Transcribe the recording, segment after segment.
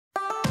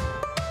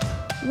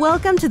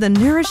Welcome to the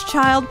Nourished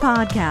Child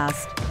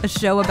Podcast, a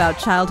show about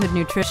childhood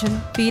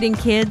nutrition, feeding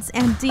kids,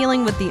 and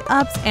dealing with the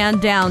ups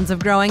and downs of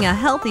growing a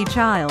healthy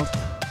child.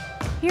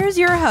 Here's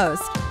your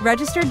host,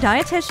 registered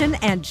dietitian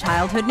and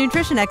childhood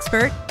nutrition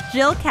expert,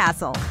 Jill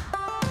Castle.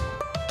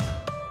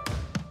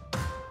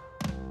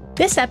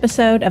 This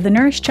episode of The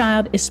Nourished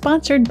Child is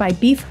sponsored by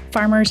Beef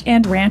Farmers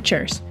and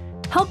Ranchers.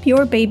 Help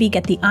your baby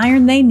get the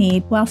iron they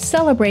need while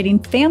celebrating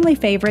family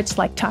favorites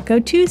like Taco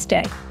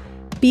Tuesday.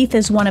 Beef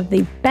is one of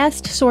the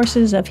best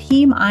sources of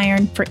heme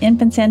iron for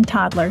infants and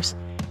toddlers.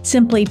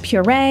 Simply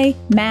puree,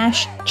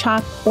 mash,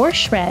 chop, or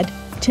shred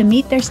to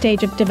meet their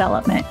stage of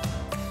development.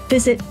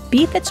 Visit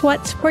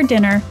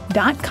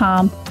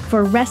beefitswhatsfordinner.com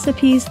for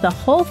recipes the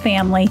whole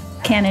family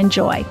can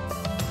enjoy.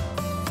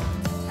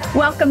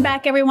 Welcome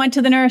back, everyone,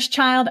 to The Nourished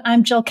Child.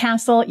 I'm Jill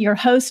Castle, your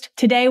host.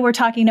 Today, we're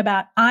talking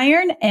about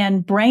iron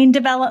and brain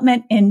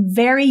development in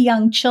very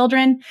young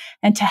children.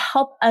 And to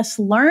help us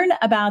learn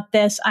about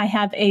this, I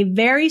have a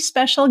very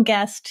special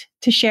guest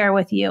to share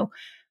with you.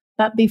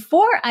 But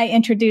before I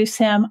introduce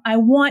him, I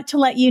want to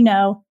let you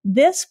know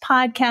this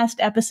podcast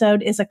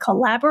episode is a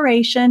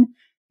collaboration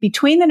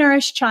between The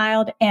Nourished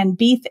Child and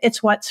Beef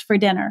It's What's for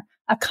Dinner,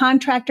 a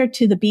contractor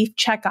to the Beef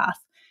Checkoff.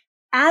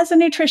 As a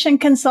nutrition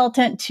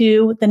consultant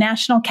to the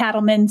National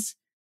Cattlemen's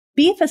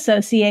Beef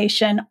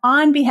Association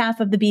on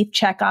behalf of the Beef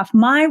Checkoff,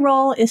 my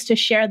role is to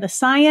share the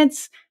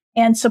science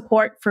and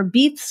support for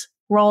beef's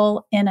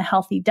role in a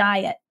healthy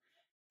diet.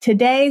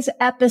 Today's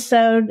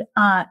episode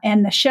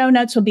and the show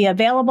notes will be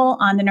available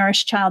on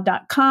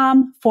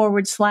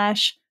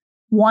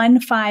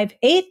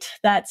thenourishedchild.com/158.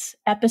 That's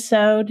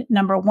episode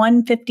number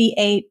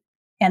 158,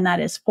 and that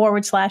is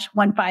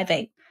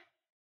 /158.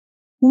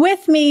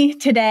 With me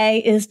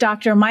today is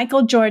Dr.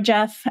 Michael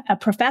Georgieff, a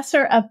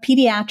professor of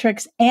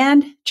pediatrics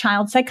and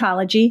child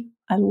psychology.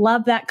 I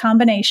love that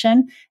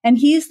combination. And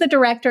he's the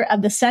director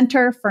of the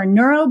Center for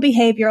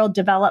Neurobehavioral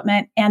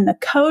Development and the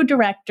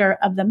co-director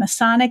of the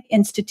Masonic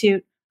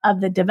Institute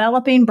of the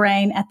Developing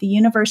Brain at the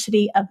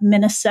University of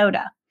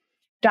Minnesota.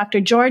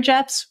 Dr.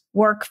 Georgieff's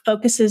work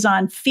focuses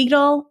on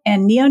fetal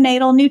and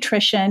neonatal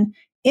nutrition,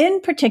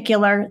 in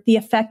particular, the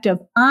effect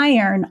of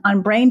iron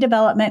on brain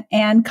development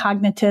and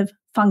cognitive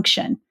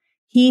function.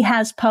 He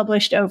has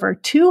published over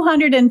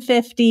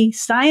 250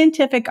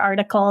 scientific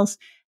articles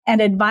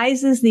and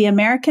advises the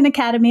American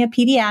Academy of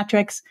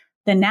Pediatrics,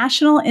 the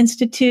National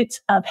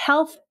Institutes of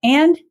Health,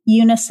 and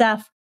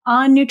UNICEF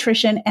on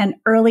nutrition and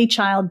early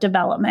child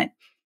development.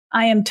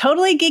 I am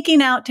totally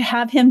geeking out to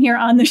have him here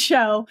on the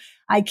show.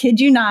 I kid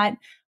you not.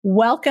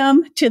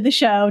 Welcome to the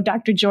show,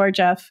 Dr.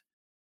 Georgieff.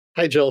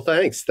 Hi, Jill.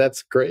 Thanks.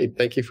 That's great.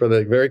 Thank you for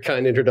the very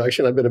kind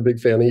introduction. I've been a big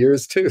fan of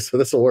yours too, so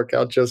this will work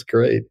out just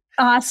great.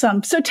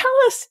 Awesome. So tell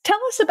us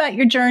about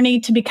your journey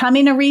to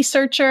becoming a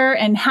researcher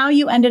and how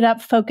you ended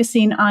up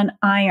focusing on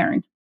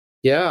iron.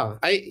 Yeah,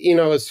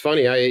 it's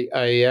funny.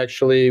 I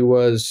actually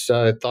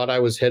thought I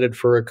was headed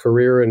for a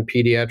career in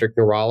pediatric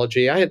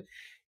neurology.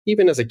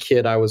 Even as a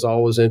kid, I was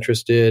always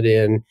interested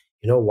in,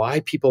 why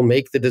people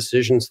make the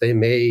decisions they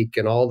make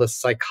and all the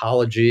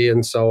psychology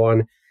and so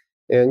on.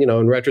 And,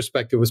 in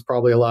retrospect, it was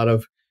probably a lot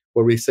of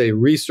what we say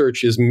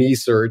research is me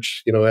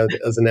search,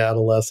 as an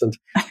adolescent.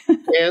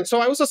 And so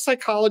I was a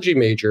psychology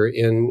major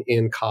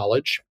in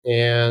college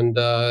and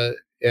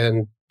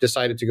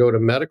decided to go to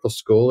medical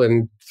school.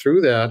 And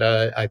through that,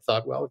 I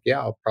thought, well, yeah,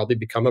 I'll probably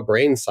become a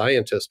brain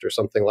scientist or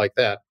something like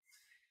that.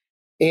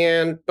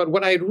 But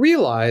what I had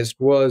realized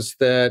was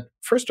that,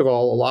 first of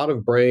all, a lot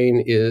of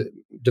brain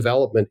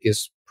development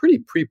is pretty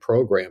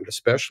pre-programmed,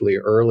 especially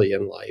early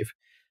in life.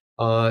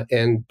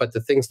 But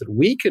the things that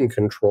we can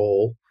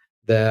control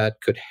that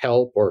could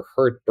help or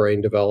hurt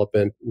brain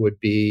development would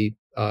be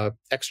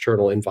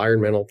external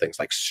environmental things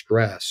like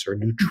stress or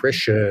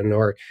nutrition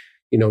or,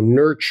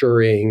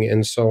 nurturing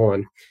and so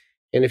on.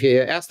 And if you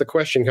ask the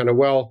question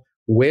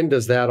when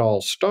does that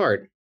all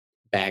start?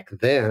 Back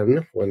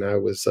then, when I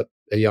was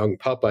a young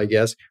pup, I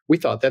guess, we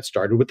thought that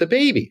started with the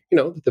baby,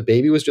 that the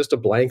baby was just a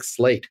blank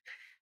slate.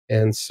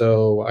 And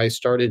so I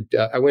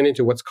went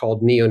into what's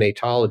called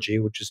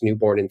neonatology, which is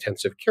newborn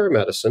intensive care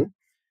medicine.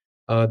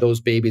 Those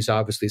babies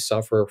obviously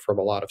suffer from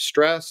a lot of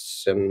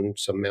stress and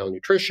some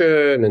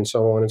malnutrition and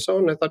so on and so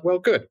on. And I thought, well,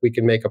 good, we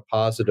can make a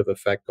positive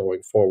effect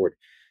going forward.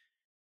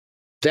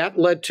 That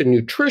led to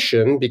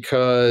nutrition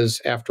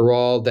because, after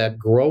all, that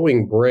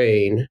growing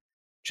brain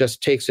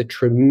just takes a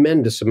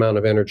tremendous amount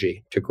of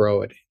energy to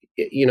grow it.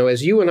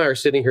 As you and I are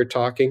sitting here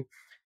talking,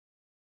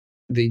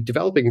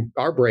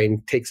 our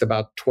brain takes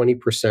about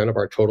 20% of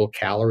our total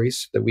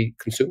calories that we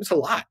consume. It's a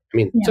lot.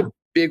 It's a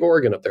big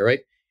organ up there,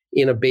 right?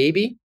 In a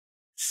baby,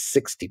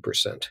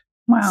 60%.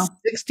 Wow.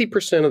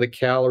 60% of the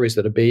calories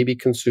that a baby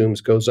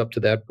consumes goes up to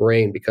that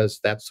brain because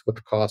that's what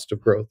the cost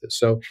of growth is.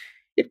 So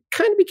it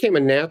kind of became a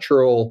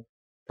natural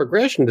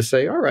progression to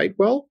say, all right,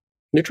 well,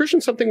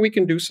 nutrition's something we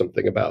can do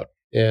something about.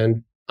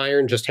 And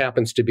iron just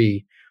happens to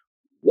be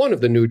one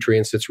of the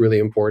nutrients that's really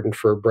important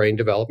for brain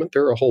development.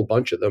 There are a whole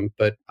bunch of them,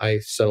 but I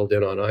settled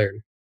in on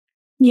iron.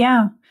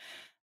 Yeah.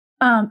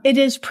 It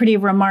is pretty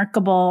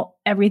remarkable,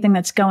 everything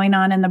that's going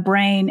on in the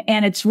brain.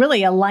 And it's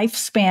really a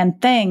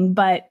lifespan thing.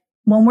 But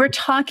when we're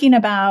talking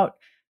about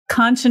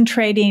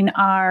concentrating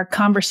our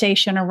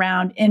conversation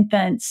around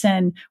infants,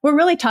 and we're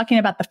really talking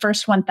about the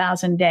first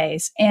 1,000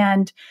 days.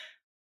 And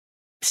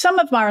some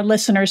of our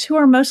listeners who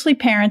are mostly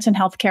parents and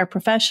healthcare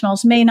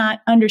professionals may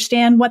not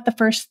understand what the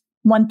first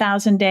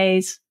 1,000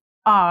 days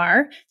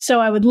are. So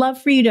I would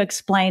love for you to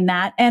explain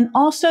that and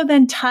also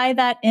then tie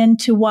that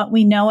into what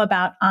we know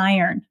about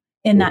iron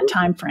in that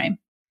time frame.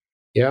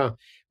 Yeah.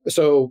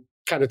 So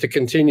kind of to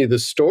continue the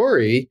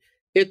story,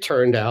 it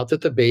turned out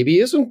that the baby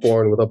isn't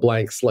born with a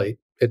blank slate.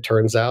 It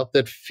turns out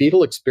that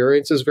fetal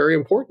experience is very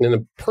important. And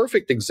a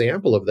perfect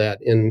example of that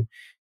in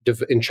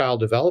child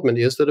development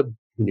is that a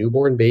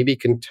newborn baby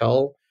can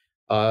tell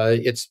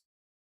its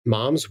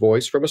mom's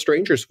voice from a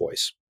stranger's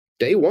voice,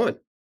 day one.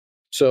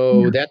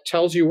 So that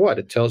tells you what?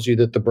 It tells you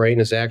that the brain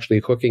is actually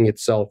hooking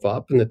itself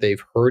up and that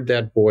they've heard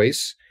that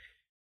voice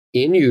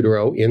in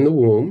utero, in the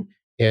womb,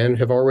 and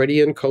have already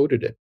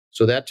encoded it.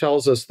 So that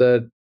tells us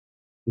that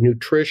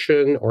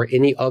nutrition or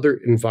any other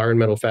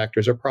environmental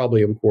factors are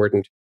probably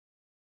important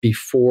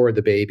before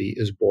the baby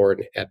is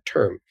born at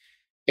term.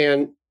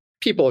 And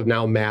people have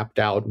now mapped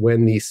out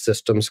when these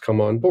systems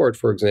come on board.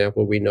 For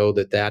example, we know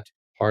that that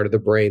part of the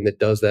brain that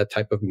does that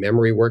type of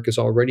memory work is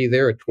already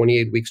there at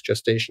 28 weeks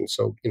gestation.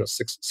 So,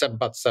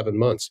 about 7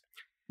 months.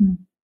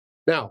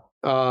 Now,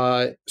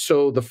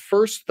 so the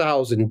first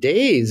 1,000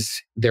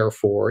 days,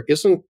 therefore,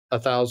 isn't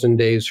 1,000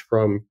 days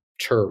from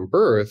term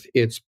birth.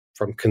 It's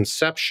from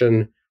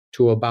conception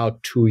to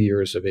about 2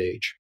 years of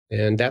age.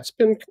 And that's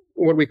been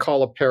what we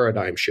call a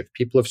paradigm shift.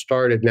 People have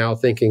started now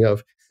thinking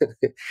of,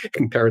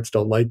 parents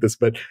don't like this,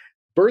 but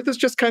birth is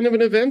just kind of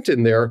an event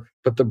in there,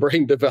 but the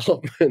brain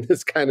development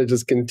is kind of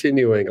just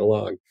continuing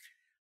along.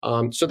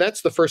 So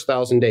that's the first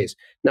 1,000 days.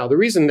 Now, the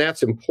reason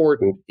that's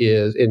important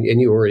is, and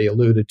you already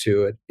alluded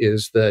to it,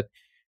 is that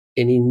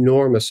an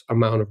enormous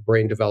amount of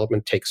brain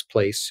development takes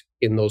place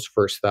in those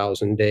first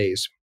 1,000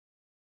 days.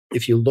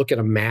 If you look at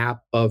a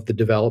map of the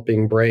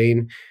developing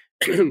brain,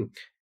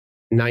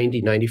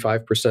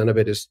 95% of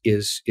it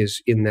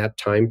is in that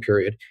time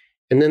period.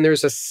 And then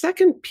there's a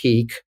second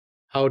peak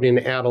out in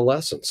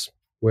adolescence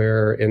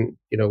where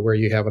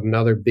you have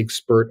another big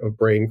spurt of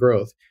brain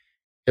growth.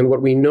 And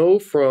what we know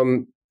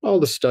from all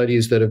the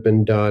studies that have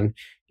been done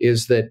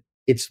is that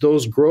it's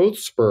those growth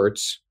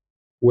spurts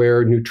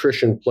where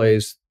nutrition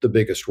plays the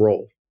biggest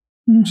role.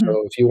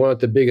 So if you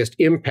want the biggest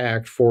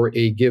impact for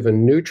a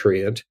given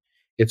nutrient,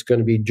 it's going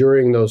to be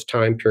during those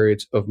time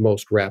periods of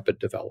most rapid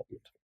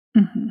development.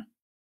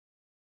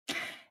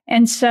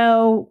 And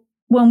so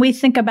when we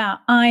think about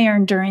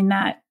iron during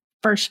that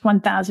first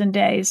 1,000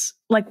 days,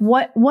 like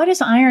what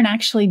is iron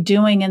actually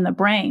doing in the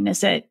brain?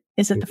 Is it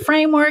the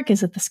framework?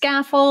 Is it the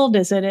scaffold?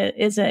 Is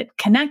it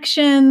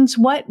connections?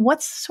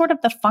 What's sort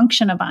of the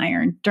function of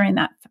iron during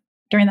that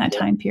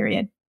time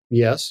period?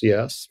 Yes, and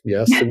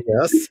yes,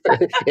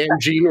 and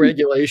gene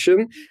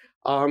regulation.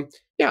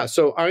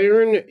 So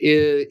iron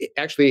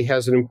actually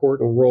has an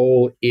important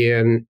role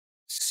in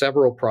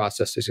several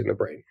processes in the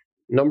brain.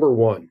 Number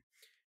one,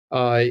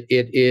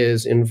 it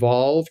is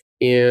involved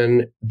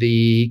in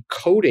the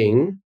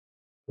coating,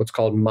 what's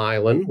called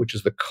myelin, which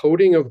is the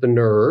coating of the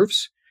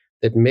nerves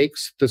that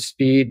makes the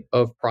speed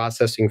of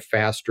processing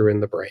faster in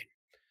the brain.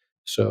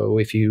 So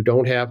if you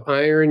don't have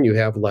iron, you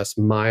have less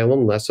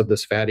myelin, less of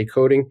this fatty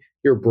coating,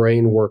 your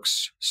brain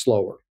works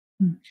slower.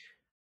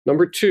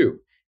 Number two,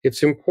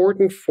 it's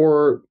important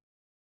for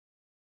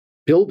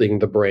building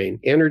the brain,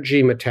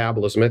 energy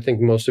metabolism. I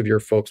think most of your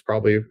folks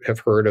probably have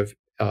heard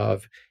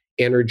of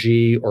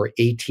energy or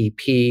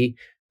ATP.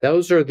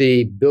 Those are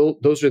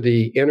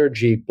the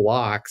energy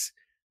blocks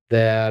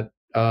that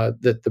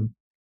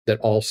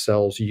all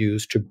cells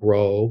use to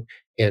grow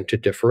and to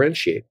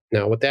differentiate.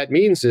 Now, what that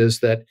means is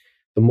that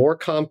the more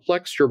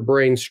complex your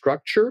brain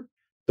structure,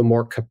 the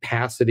more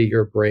capacity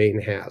your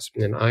brain has.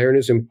 And iron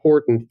is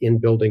important in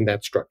building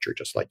that structure,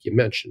 just like you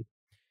mentioned.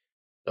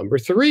 Number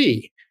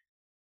three,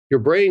 your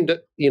brain,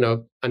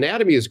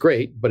 anatomy is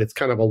great, but it's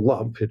kind of a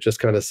lump. It just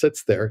kind of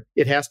sits there.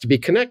 It has to be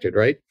connected,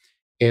 right?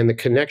 And the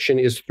connection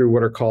is through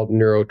what are called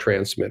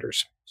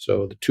neurotransmitters.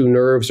 So the two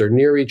nerves are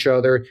near each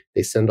other.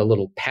 They send a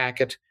little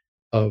packet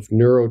of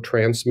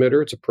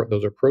neurotransmitter.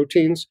 Those are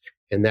proteins,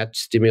 and that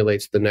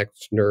stimulates the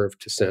next nerve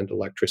to send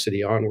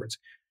electricity onwards.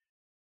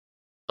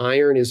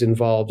 Iron is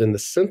involved in the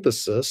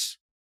synthesis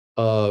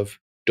of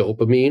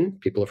dopamine.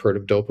 People have heard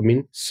of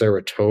dopamine,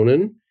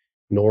 serotonin,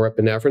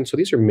 norepinephrine. So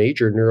these are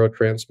major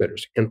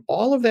neurotransmitters. And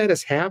all of that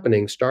is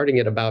happening starting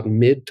at about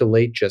mid to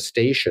late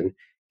gestation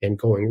and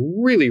going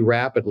really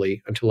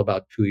rapidly until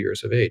about 2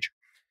 years of age.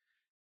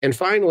 And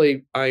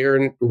finally,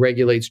 iron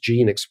regulates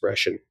gene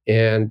expression.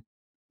 And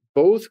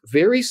both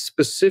very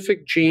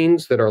specific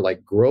genes that are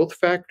like growth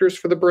factors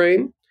for the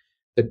brain,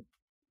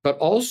 but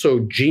also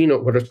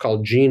what is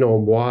called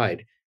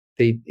genome-wide.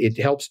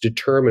 It helps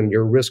determine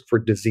your risk for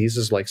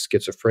diseases like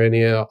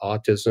schizophrenia,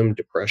 autism,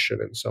 depression,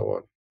 and so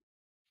on.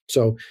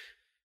 So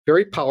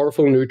very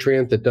powerful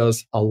nutrient that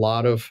does a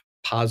lot of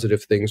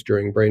positive things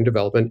during brain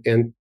development.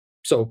 And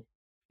so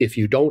if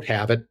you don't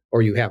have it,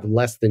 or you have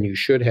less than you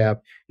should have,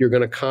 you're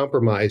going to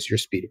compromise your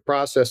speed of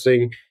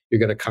processing, you're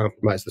going to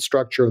compromise the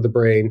structure of the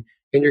brain,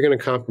 and you're going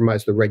to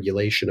compromise the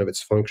regulation of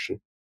its function.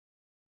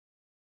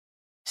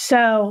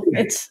 So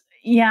it's,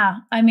 yeah,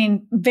 I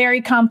mean,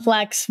 very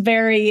complex,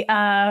 very,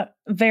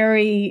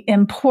 very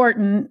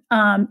important.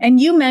 And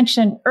you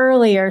mentioned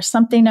earlier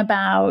something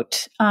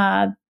about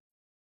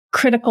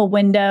critical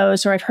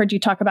windows, or I've heard you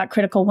talk about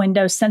critical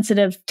windows,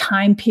 sensitive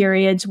time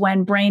periods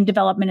when brain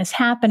development is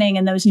happening,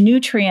 and those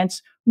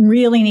nutrients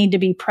really need to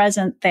be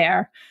present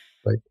there.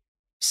 Right.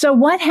 So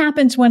what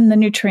happens when the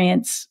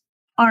nutrients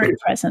aren't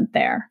present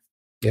there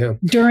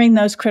during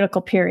those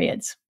critical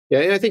periods?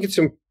 Yeah, and I think it's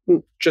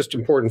just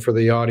important for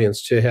the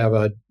audience to have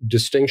a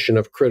distinction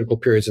of critical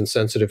periods and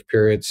sensitive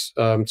periods.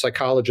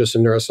 Psychologists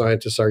and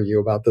neuroscientists argue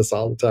about this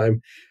all the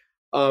time.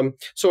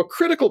 So a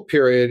critical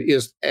period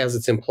is, as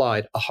it's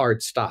implied, a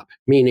hard stop,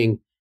 meaning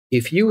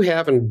if you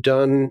haven't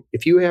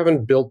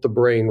built the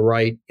brain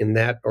right in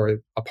that, or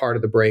a part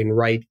of the brain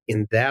right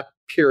in that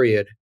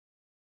period,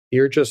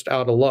 you're just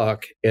out of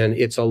luck, and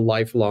it's a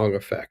lifelong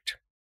effect.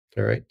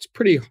 All right. It's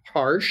pretty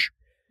harsh.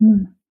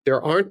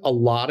 There aren't a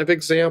lot of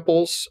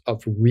examples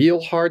of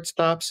real hard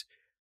stops,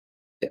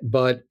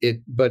 but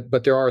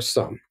there are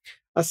some.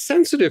 A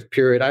sensitive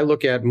period I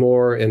look at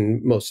more,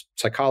 and most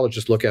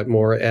psychologists look at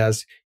more,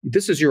 as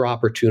this is your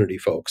opportunity,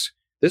 folks.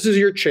 This is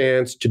your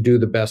chance to do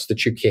the best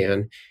that you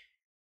can.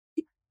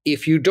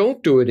 If you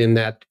don't do it in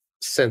that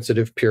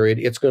sensitive period,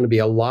 it's going to be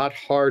a lot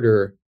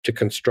harder to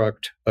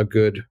construct a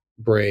good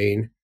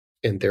brain,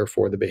 and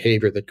therefore the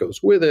behavior that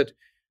goes with it.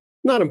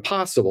 Not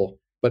impossible,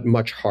 but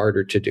much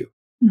harder to do.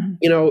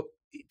 You know,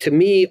 to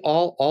me,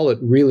 all it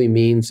really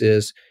means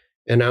is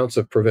an ounce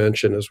of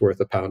prevention is worth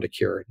a pound of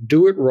cure.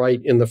 Do it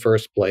right in the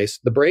first place.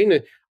 The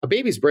brain, a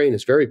baby's brain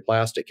is very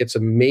plastic. It's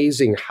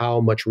amazing how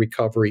much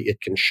recovery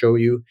it can show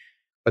you,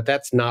 but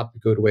that's not the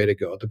good way to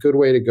go. The good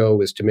way to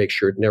go is to make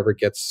sure it never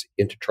gets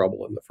into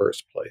trouble in the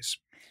first place.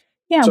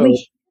 Yeah, so,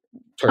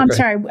 I'm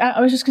sorry. I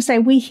was just going to say,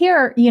 we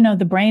hear,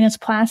 the brain is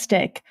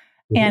plastic.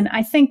 And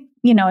I think,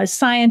 as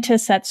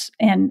scientists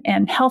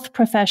and health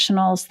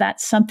professionals,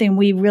 that's something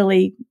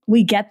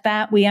we get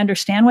that, we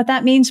understand what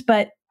that means.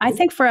 But I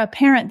think for a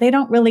parent, they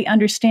don't really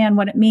understand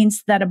what it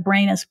means that a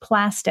brain is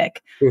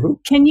plastic.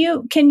 Can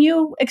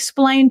you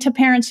explain to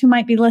parents who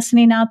might be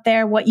listening out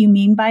there what you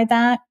mean by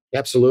that?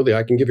 Absolutely.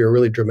 I can give you a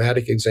really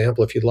dramatic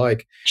example if you'd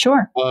like.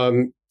 Sure.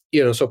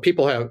 So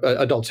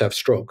adults have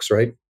strokes,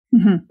 right?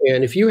 And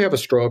if you have a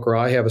stroke, or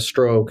I have a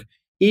stroke,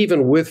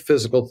 even with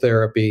physical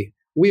therapy,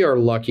 we are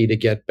lucky to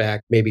get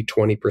back maybe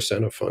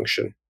 20% of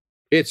function.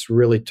 It's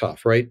really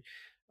tough, right?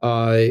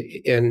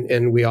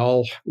 And we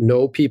all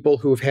know people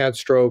who've had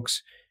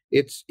strokes.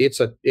 It's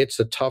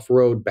a tough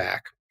road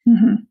back.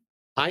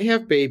 I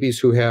have babies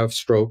who have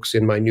strokes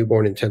in my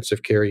newborn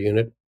intensive care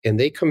unit, and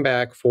they come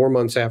back 4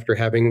 months after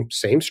having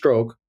same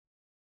stroke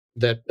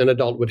that an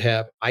adult would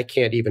have. I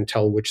can't even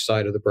tell which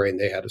side of the brain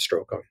they had a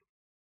stroke on,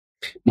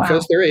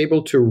 because they're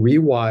able to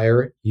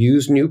rewire,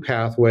 use new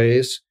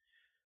pathways.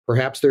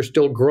 Perhaps they're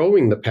still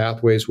growing the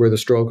pathways where the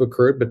stroke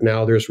occurred, but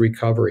now there's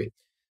recovery.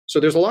 So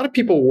there's a lot of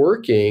people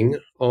working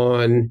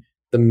on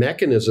the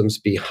mechanisms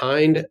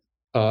behind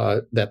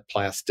that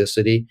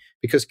plasticity,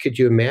 because could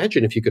you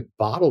imagine if you could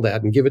bottle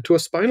that and give it to a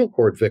spinal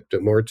cord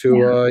victim, or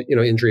to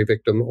injury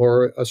victim,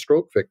 or a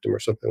stroke victim, or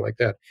something like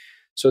that?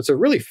 So it's a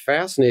really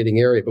fascinating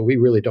area, but we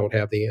really don't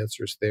have the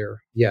answers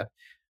there yet.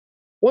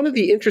 One of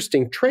the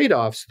interesting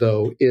trade-offs,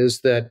 though,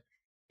 is that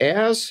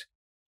as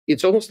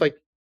it's almost like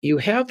you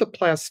have the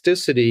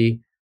plasticity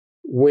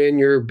when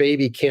your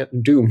baby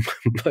can't do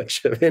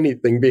much of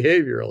anything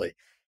behaviorally.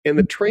 And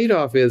the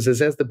trade-off is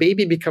as the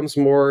baby becomes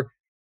more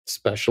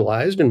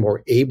specialized and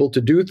more able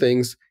to do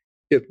things,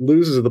 it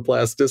loses the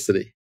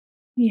plasticity.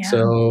 Yeah.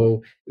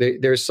 So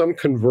there's some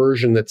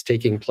conversion that's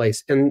taking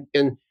place. And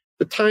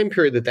the time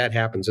period that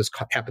happens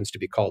happens to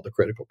be called the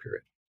critical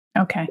period.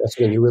 Okay. That's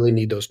when you really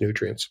need those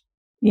nutrients.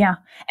 Yeah.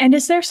 And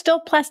is there still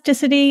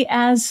plasticity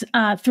as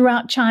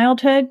throughout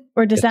childhood,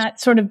 or does that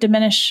sort of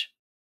diminish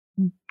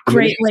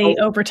greatly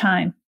over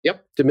time?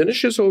 Yep.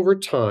 Diminishes over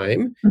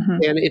time.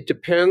 And it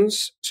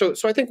depends. So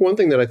I think one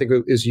thing that I think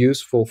is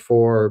useful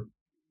for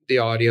the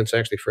audience,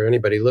 actually for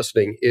anybody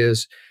listening,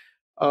 is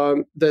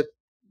that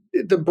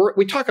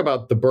we talk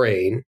about the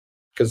brain,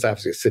 because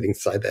obviously it's sitting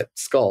inside that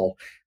skull,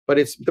 but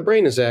the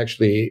brain is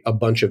actually a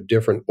bunch of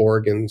different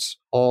organs,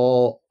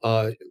 all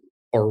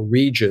or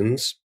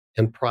regions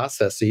and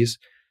processes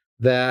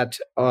that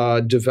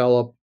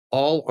develop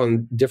all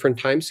on different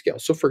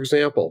timescales. So, for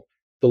example,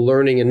 the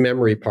learning and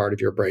memory part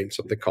of your brain,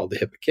 something called the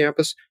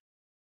hippocampus,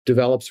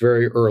 develops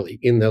very early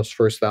in those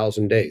first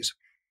 1,000 days.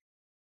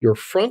 Your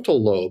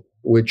frontal lobe,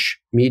 which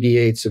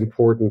mediates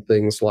important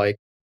things like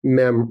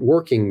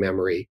working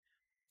memory,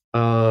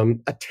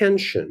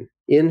 attention,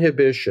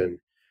 inhibition,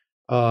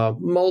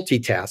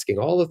 multitasking,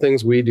 all the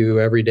things we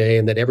do every day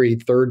and that every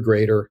third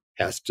grader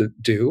has to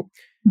do,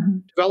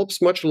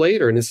 develops much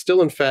later, and is still,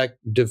 in fact,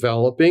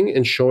 developing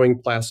and showing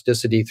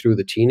plasticity through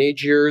the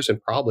teenage years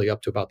and probably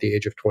up to about the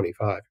age of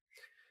 25.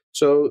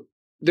 So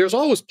there's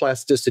always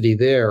plasticity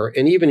there.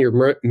 And even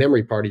your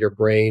memory part of your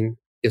brain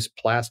is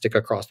plastic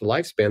across the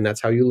lifespan.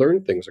 That's how you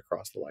learn things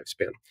across the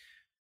lifespan.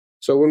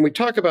 So when we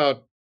talk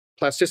about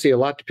plasticity, a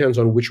lot depends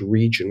on which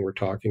region we're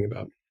talking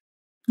about.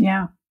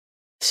 Yeah.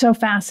 So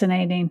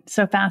fascinating.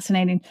 So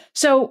fascinating.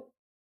 So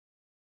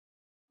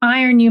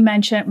iron, you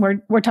mentioned,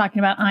 we're talking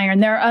about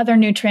iron. There are other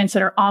nutrients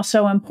that are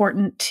also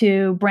important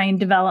to brain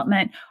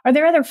development. Are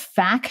there other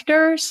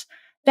factors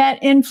that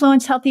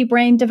influence healthy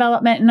brain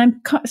development? And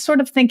I'm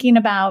sort of thinking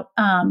about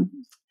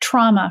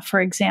trauma,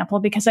 for example,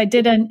 because I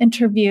did an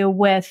interview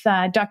with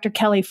Dr.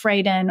 Kelly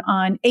Fraden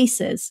on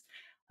ACEs,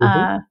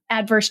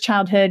 adverse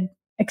childhood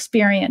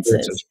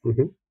experiences.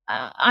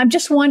 I'm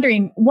just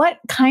wondering what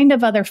kind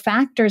of other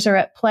factors are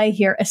at play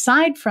here,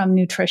 aside from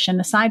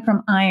nutrition, aside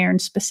from iron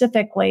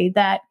specifically,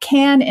 that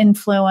can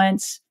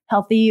influence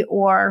healthy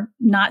or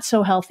not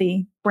so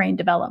healthy brain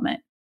development.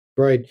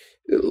 Right.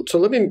 So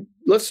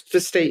let's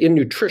just stay in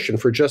nutrition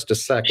for just a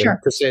second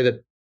to say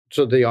that,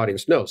 so the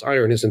audience knows,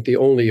 iron isn't the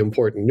only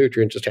important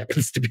nutrient, just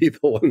happens to be the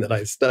one that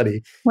I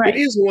study. Right. It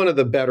is one of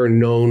the better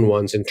known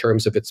ones in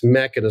terms of its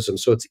mechanism.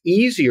 So it's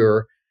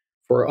easier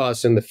for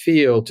us in the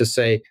field to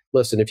say,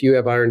 listen, if you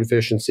have iron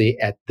deficiency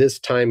at this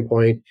time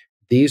point,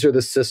 these are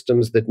the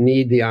systems that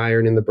need the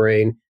iron in the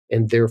brain,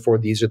 and therefore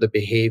these are the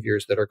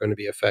behaviors that are going to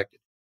be affected.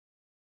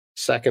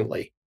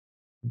 Secondly,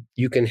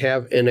 you can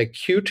have an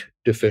acute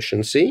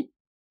deficiency,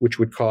 which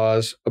would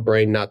cause a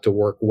brain not to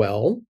work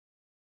well.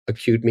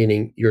 Acute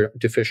meaning you're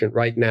deficient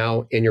right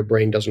now and your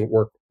brain doesn't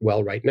work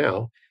well right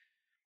now.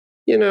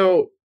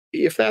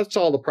 If that's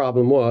all the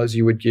problem was,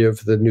 you would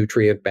give the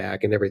nutrient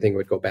back and everything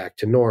would go back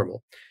to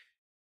normal.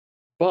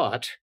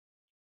 But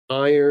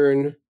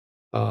iron,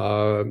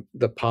 the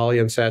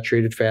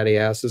polyunsaturated fatty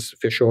acids,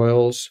 fish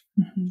oils,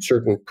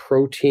 certain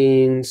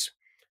proteins,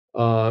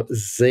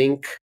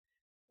 zinc,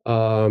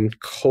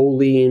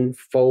 choline,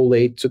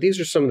 folate. So these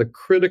are some of the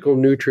critical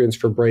nutrients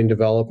for brain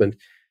development.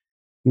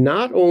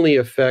 Not only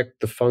affect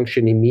the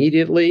function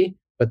immediately,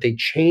 but they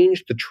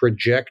change the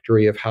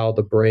trajectory of how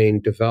the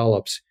brain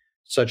develops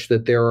such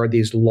that there are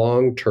these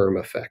long-term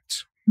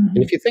effects.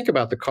 And if you think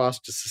about the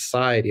cost to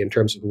society in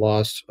terms of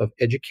loss of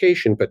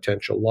education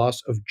potential,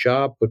 loss of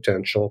job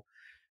potential,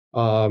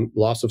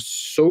 loss of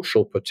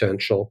social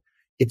potential,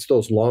 it's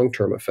those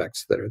long-term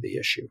effects that are the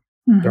issue.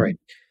 All right.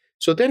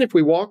 So then if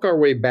we walk our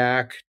way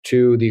back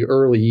to the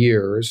early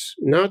years,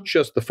 not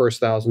just the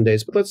first 1,000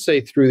 days, but let's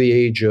say through the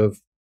age of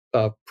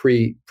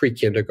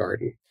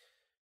pre-kindergarten,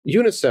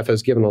 UNICEF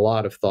has given a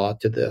lot of thought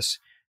to this.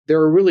 There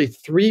are really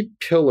 3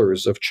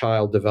 pillars of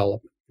child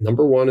development.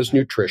 Number 1 is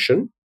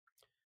nutrition.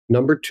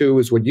 Number 2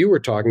 is what you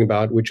were talking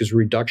about, which is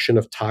reduction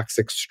of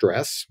toxic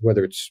stress,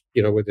 whether it's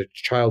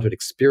childhood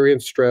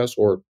experience stress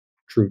or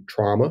true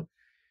trauma.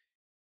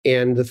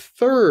 And the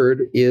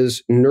third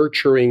is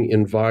nurturing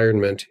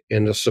environment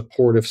and a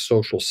supportive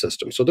social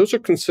system. So those are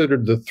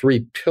considered the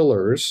 3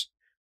 pillars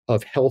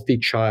of healthy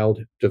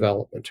child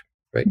development,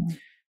 right?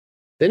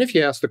 Then if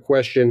you ask the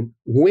question,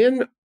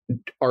 when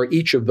are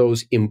each of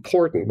those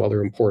important? Well,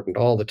 they're important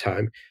all the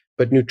time,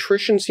 but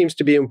nutrition seems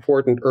to be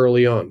important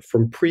early on,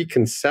 from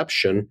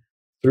preconception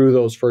through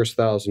those first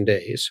 1,000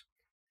 days.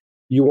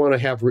 You want to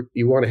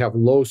have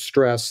low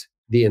stress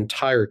the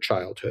entire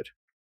childhood.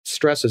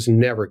 Stress is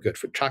never good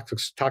for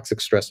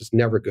toxic stress is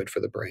never good for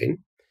the brain.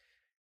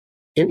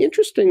 And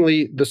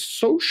interestingly, the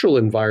social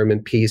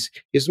environment piece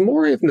is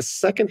more in the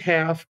second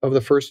half of the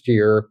first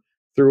year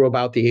through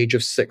about the age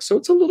of 6. So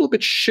it's a little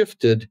bit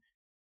shifted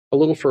a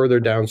little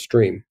further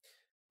downstream.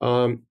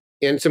 And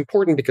it's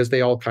important because they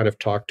all kind of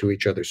talk to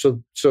each other.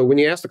 So when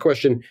you ask the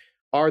question,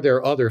 are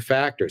there other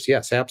factors?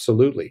 Yes,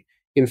 absolutely.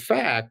 In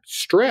fact,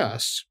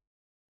 stress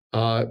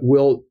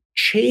will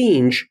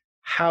change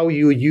how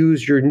you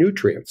use your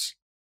nutrients,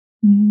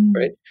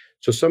 right?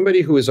 So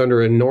somebody who is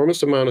under an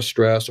enormous amount of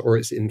stress or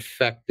is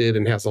infected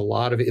and has a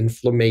lot of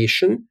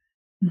inflammation,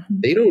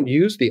 they don't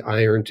use the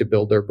iron to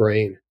build their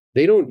brain.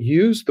 They don't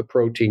use the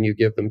protein you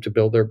give them to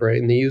build their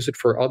brain. They use it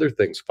for other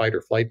things, fight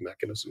or flight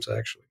mechanisms,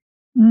 actually.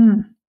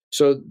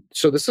 So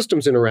the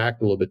systems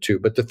interact a little bit too,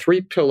 but the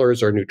 3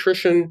 pillars are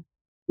nutrition,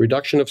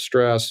 reduction of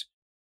stress,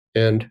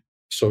 and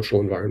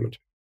social environment.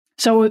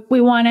 So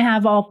we want to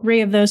have all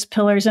 3 of those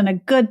pillars in a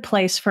good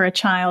place for a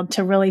child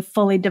to really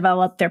fully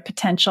develop their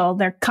potential,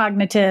 their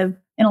cognitive,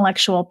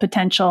 intellectual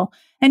potential.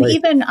 And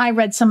even I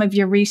read some of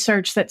your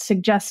research that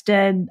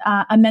suggested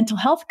a mental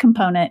health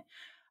component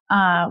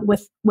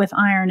with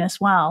iron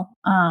as well.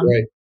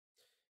 Right.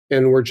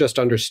 And we're just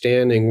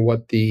understanding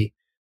what the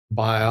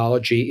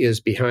biology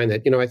is behind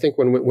that. I think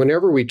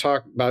whenever we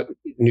talk about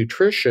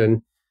nutrition,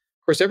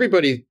 of course,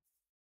 everybody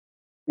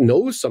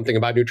knows something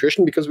about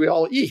nutrition because we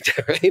all eat,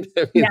 right?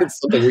 It's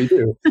something we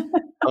do.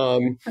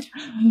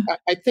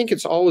 I think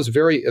it's always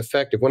very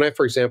effective. When I,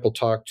 for example,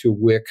 talk to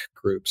WIC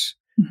groups,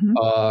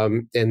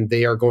 and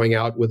they are going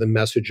out with a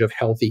message of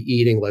healthy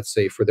eating, let's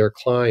say, for their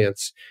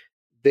clients,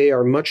 they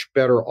are much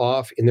better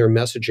off in their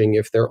messaging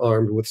if they're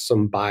armed with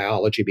some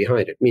biology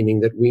behind it, meaning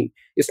that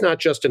it's not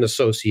just an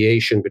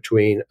association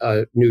between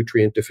a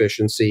nutrient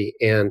deficiency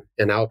and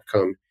an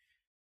outcome.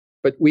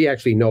 but we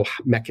actually know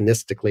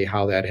mechanistically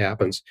how that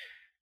happens.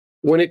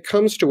 When it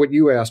comes to what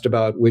you asked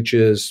about, which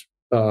is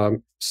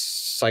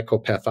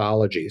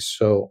psychopathology,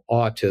 so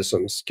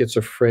autism,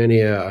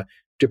 schizophrenia,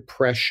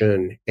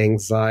 depression,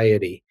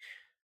 anxiety.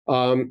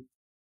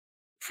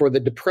 For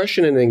the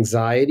depression and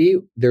anxiety,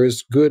 there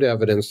is good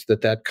evidence that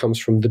that comes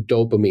from the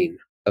dopamine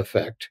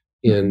effect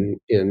with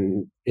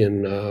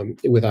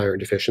iron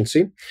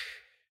deficiency.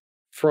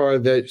 For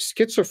the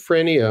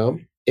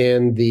schizophrenia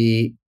and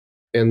the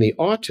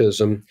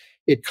autism,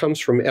 it comes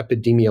from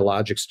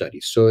epidemiologic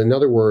studies. So, in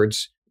other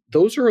words,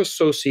 those are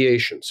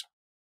associations.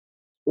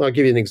 Well, I'll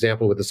give you an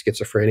example with the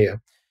schizophrenia.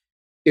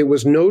 It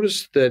was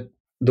noticed that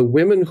the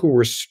women who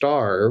were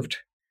starved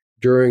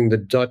during the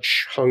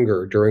Dutch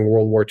hunger during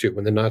World War II,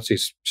 when the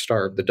Nazis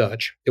starved the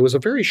Dutch, it was a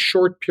very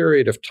short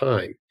period of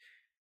time.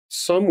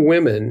 Some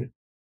women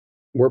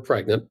were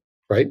pregnant,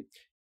 right?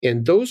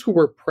 And those who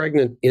were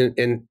pregnant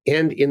in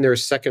their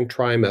second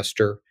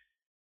trimester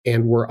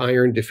and were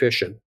iron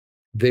deficient,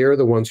 they're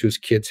the ones whose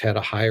kids had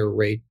a higher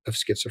rate of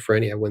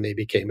schizophrenia when they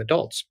became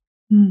adults.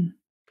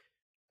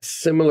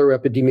 Similar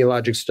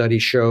epidemiologic study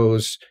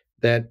shows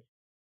that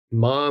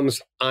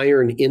mom's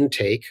iron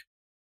intake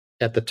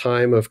at the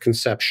time of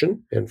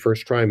conception and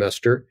first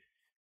trimester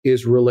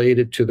is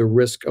related to the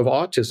risk of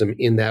autism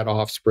in that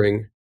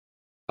offspring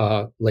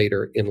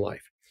later in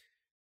life.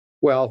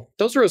 Well,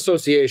 those are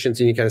associations,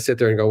 and you kind of sit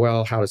there and go,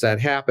 well, how does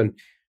that happen?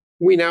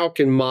 We now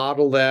can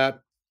model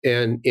that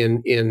and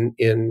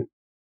in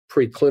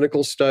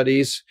preclinical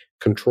studies,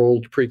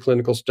 controlled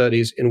preclinical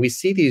studies, and we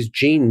see these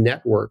gene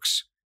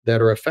networks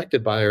that are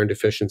affected by iron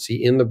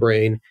deficiency in the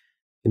brain.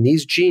 And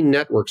these gene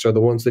networks are the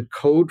ones that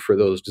code for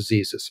those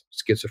diseases,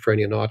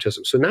 schizophrenia and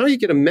autism. So now you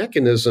get a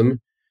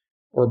mechanism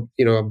or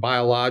a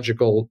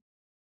biological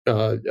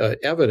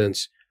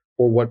evidence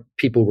for what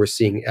people were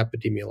seeing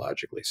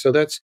epidemiologically. So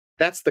that's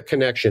the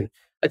connection.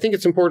 I think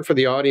it's important for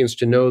the audience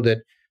to know that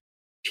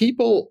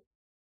people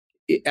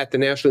at the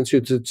National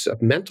Institutes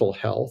of Mental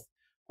Health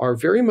are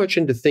very much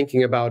into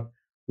thinking about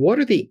what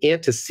are the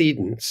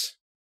antecedents,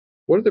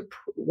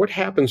 what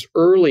happens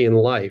early in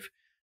life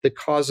that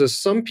causes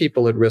some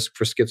people at risk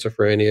for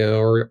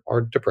schizophrenia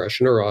or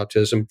depression or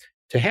autism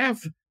to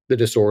have the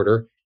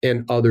disorder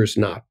and others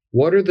not.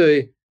 What are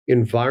the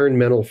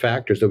environmental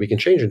factors that we can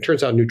change? And it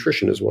turns out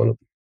nutrition is one of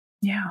them.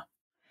 Yeah.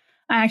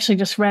 I actually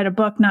just read a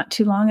book not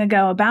too long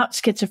ago about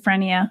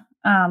schizophrenia.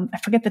 I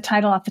forget the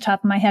title off the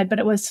top of my head, but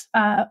it was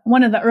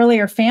one of the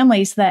earlier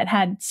families that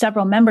had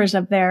several members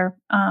of their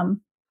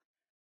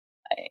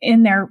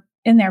in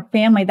their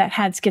family that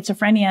had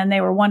schizophrenia, and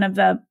they were one of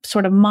the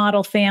sort of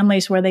model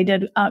families where they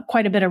did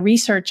quite a bit of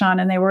research on,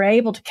 and they were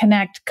able to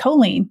connect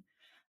choline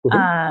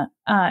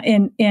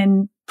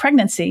in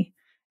pregnancy.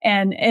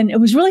 And it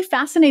was really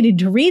fascinating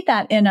to read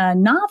that in a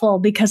novel,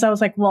 because I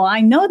was like, well,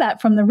 I know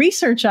that from the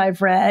research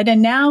I've read.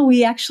 And now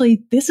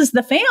this is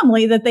the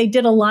family that they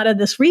did a lot of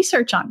this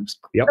research on. It was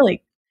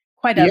really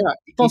quite a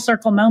full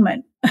circle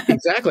moment.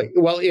 Exactly.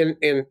 Well,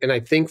 and I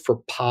think for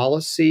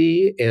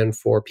policy and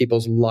for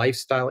people's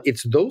lifestyle,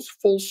 it's those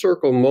full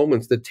circle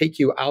moments that take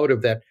you out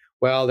of that,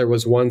 well, there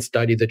was one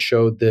study that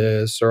showed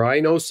this, or I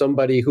know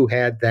somebody who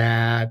had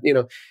that,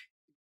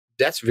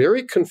 that's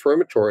very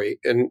confirmatory.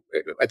 And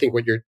I think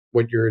what you're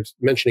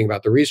mentioning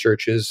about the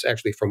research is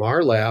actually from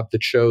our lab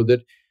that showed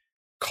that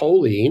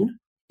choline,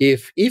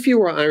 if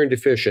you are iron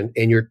deficient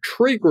and you're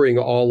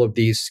triggering all of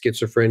these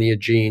schizophrenia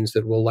genes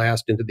that will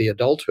last into the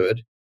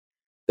adulthood,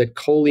 that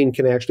choline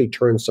can actually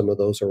turn some of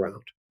those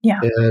around. Yeah.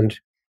 And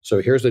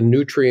so here's a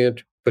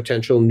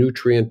potential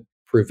nutrient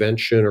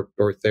prevention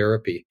or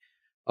therapy.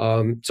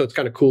 So it's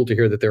kind of cool to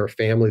hear that there are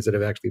families that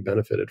have actually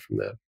benefited from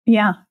that.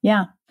 Yeah.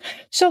 Yeah.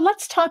 So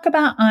let's talk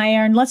about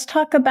iron. Let's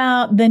talk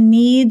about the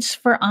needs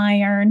for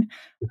iron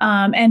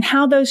and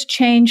how those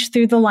change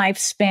through the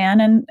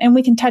lifespan. And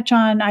we can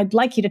I'd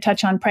like you to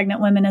touch on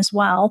pregnant women as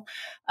well.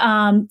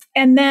 And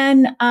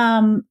then,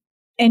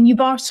 and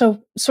you've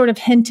also sort of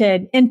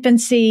hinted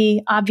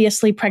infancy,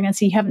 obviously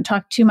pregnancy. You haven't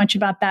talked too much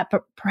about that,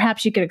 but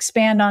perhaps you could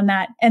expand on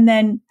that. And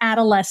then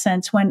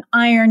adolescence, when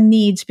iron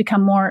needs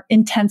become more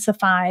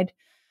intensified.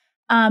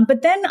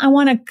 But then I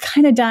want to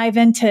kind of dive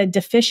into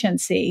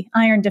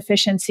iron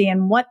deficiency,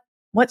 and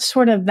what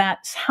sort of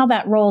how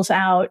that rolls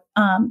out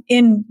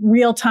in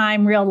real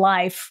time, real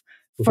life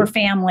for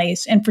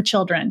families and for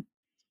children.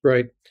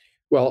 Right.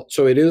 Well,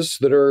 so it is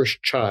the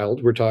nourished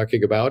child we're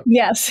talking about.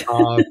 Yes.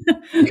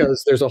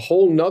 Because there's a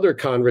whole nother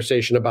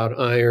conversation about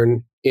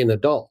iron in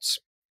adults.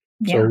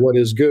 Yeah. So what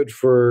is good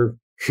for,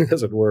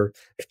 as it were,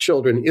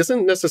 children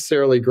isn't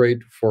necessarily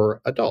great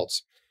for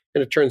adults.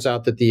 And it turns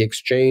out that the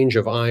exchange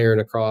of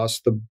iron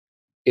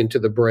into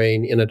the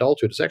brain in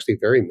adulthood is actually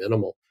very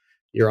minimal.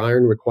 Your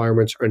iron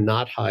requirements are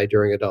not high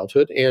during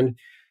adulthood. And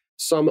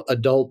some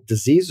adult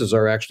diseases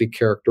are actually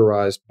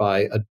characterized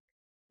by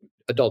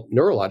adult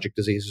neurologic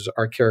diseases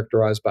are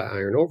characterized by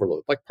iron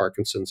overload, like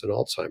Parkinson's and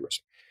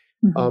Alzheimer's.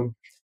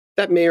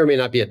 That may or may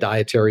not be a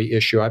dietary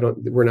issue.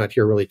 We're not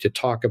here really to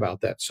talk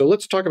about that. So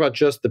let's talk about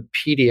just the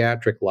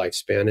pediatric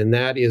lifespan. And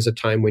that is a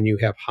time when you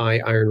have high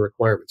iron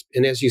requirements.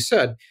 And as you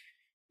said,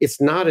 it's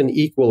not an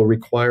equal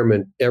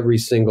requirement every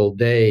single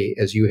day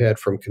as you had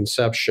from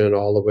conception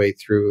all the way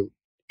through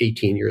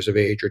 18 years of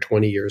age or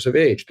 20 years of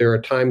age. There are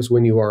times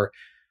when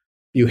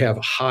you have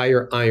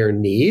higher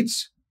iron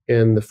needs,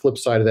 and the flip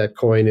side of that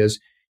coin is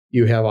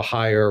you have a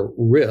higher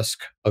risk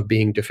of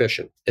being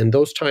deficient. And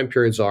those time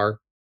periods are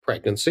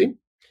pregnancy,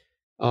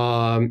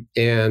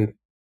 and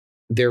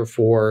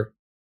therefore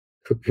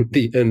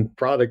the end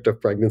product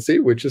of pregnancy,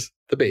 which is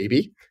the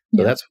baby.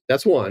 So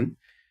that's one.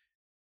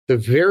 The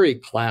very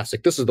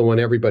classic, this is the one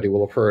everybody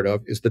will have heard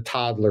of, is the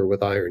toddler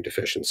with iron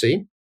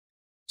deficiency.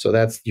 So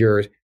that's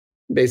your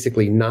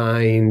basically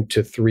 9 month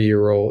to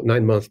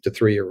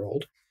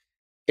 3-year-old.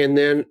 And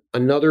then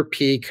another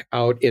peak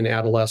out in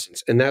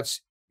adolescence. And that's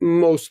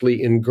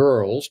mostly in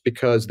girls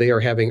because they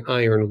are having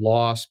iron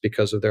loss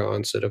because of their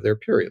onset of their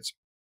periods.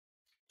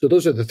 So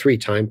those are the 3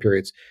 time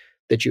periods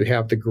that you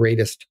have the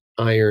greatest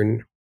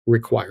iron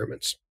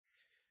requirements.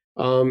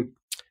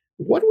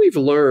 What we've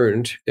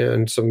learned,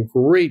 and some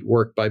great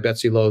work by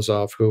Betsy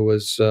Lozoff, who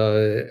was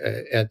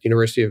at the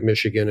University of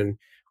Michigan, and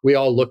we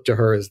all look to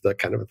her as the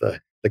kind of the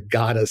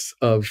goddess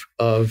of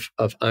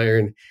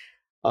iron,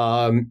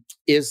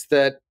 is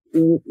that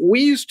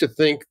we used to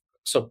think,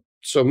 so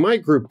my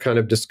group kind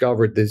of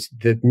discovered this,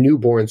 that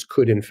newborns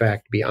could in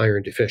fact be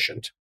iron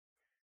deficient.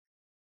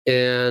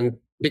 And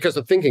because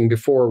the thinking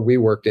before we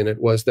worked in it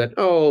was that,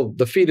 oh,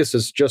 the fetus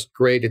is just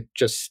great. It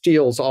just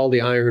steals all the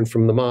iron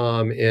from the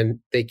mom and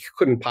they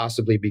couldn't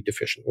possibly be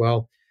deficient.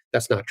 Well,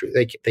 that's not true.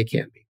 They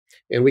can be.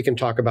 And we can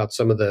talk about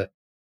some of the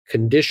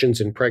conditions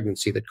in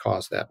pregnancy that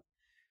cause that.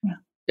 Yeah.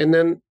 And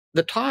then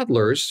the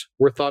toddlers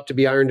were thought to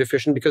be iron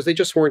deficient because they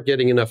just weren't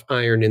getting enough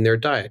iron in their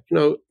diet.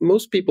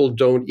 Most people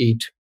don't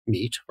eat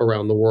meat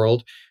around the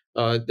world.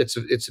 It's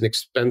an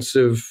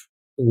expensive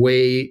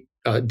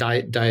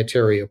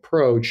dietary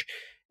approach.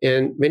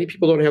 And many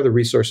people don't have the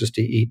resources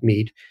to eat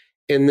meat.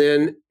 And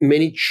then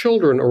many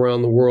children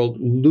around the world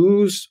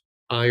lose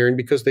iron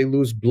because they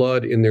lose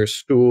blood in their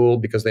stool,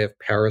 because they have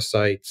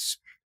parasites,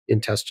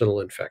 intestinal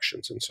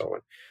infections, and so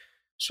on.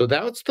 So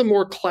that's the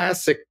more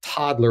classic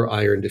toddler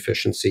iron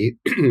deficiency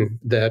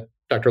that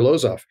Dr.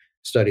 Lozoff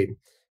studied.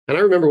 And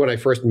I remember when I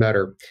first met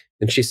her,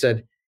 and she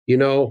said,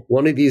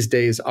 one of these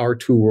days our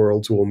 2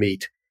 worlds will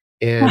meet.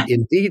 And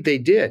indeed they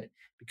did,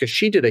 because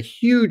she did a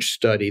huge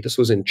study, this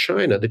was in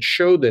China, that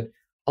showed that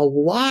a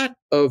lot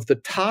of the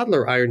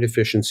toddler iron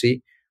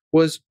deficiency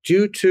was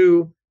due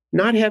to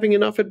not having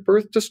enough at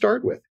birth to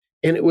start with.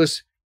 And it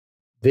was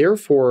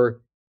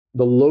therefore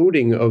the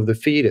loading of the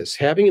fetus,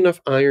 having enough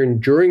iron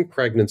during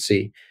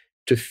pregnancy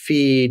to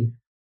feed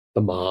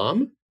the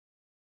mom,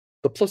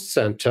 the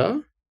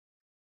placenta,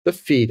 the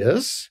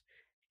fetus,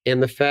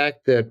 and the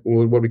fact that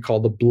what we call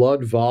the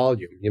blood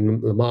volume.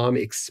 The mom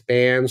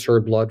expands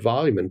her blood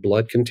volume, and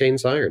blood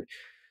contains iron.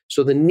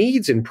 So the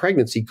needs in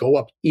pregnancy go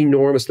up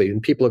enormously,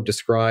 and people have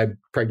described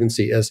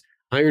pregnancy as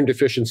iron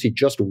deficiency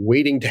just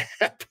waiting to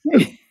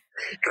happen.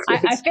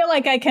 I feel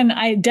like I can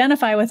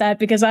identify with that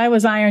because I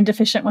was iron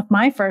deficient with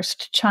my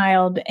first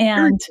child.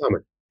 And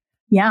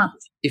yeah,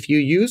 if you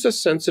use a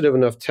sensitive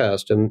enough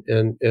test, and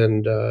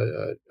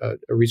a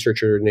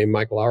researcher named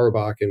Michael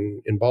Auerbach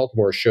in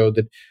Baltimore showed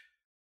that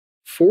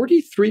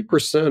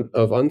 43%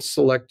 of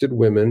unselected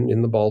women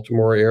in the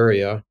Baltimore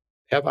area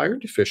have iron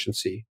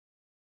deficiency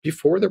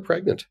before they're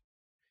pregnant.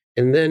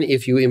 And then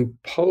if you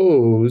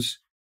impose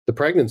the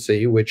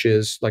pregnancy, which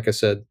is, like I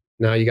said,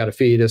 now you got a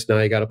fetus, now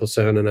you got a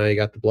placenta, now you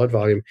got the blood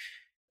volume,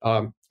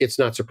 it's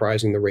not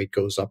surprising the rate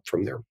goes up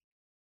from there.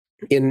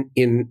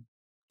 In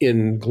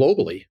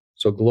globally,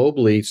 so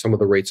globally, some of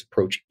the rates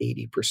approach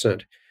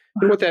 80%.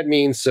 And what that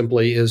means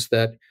simply is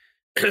that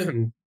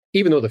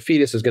even though the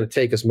fetus is going to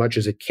take as much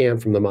as it can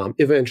from the mom,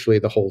 eventually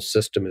the whole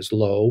system is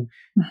low,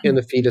 and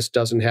the fetus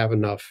doesn't have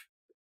enough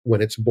when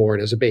it's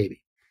born as a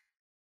baby.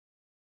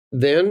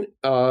 Then,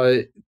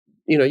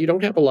 you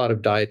don't have a lot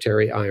of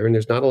dietary iron.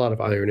 There's not a lot of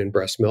iron in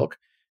breast milk.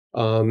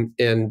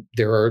 And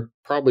there are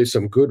probably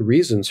some good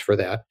reasons for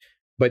that.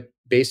 But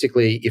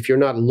basically, if you're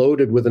not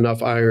loaded with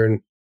enough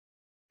iron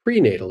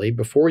prenatally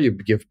before you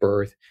give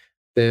birth,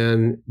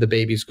 then the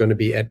baby's going to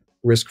be at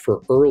risk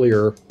for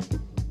earlier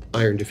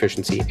iron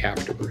deficiency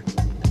after birth.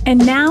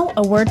 And now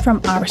a word from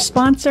our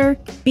sponsor,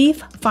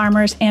 Beef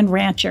Farmers and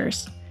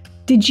Ranchers.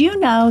 Did you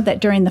know that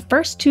during the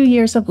first 2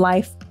 years of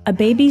life, a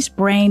baby's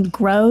brain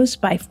grows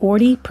by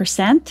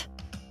 40%?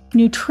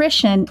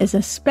 Nutrition is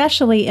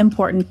especially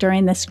important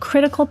during this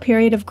critical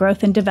period of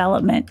growth and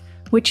development,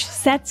 which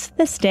sets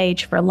the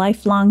stage for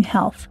lifelong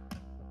health.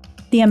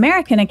 The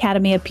American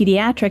Academy of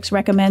Pediatrics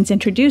recommends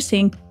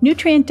introducing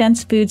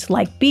nutrient-dense foods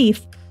like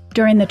beef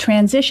during the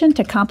transition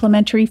to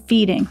complementary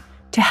feeding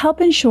to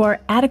help ensure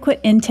adequate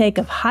intake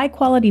of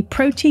high-quality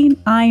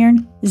protein,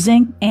 iron,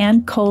 zinc,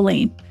 and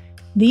choline.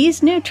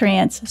 These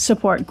nutrients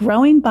support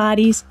growing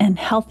bodies and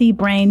healthy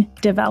brain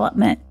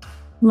development.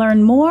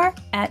 Learn more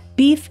at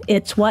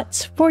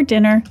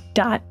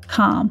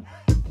beefitswhatsfordinner.com.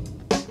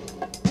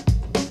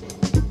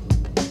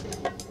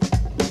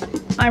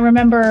 I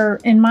remember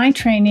in my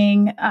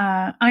training,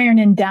 iron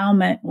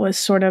endowment was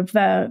sort of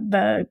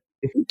the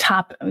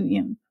top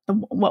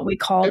what we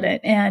called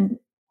it. And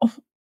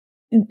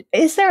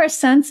is there a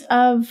sense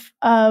of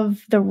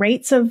the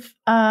rates of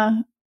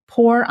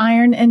poor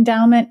iron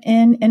endowment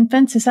in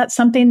infants? Is that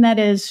something that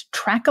is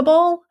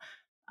trackable?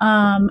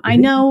 I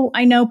know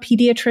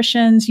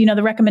pediatricians,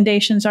 the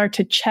recommendations are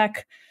to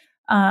check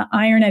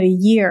iron at a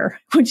year,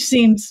 which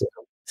seems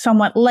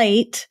somewhat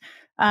late,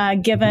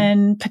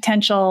 given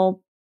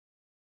potential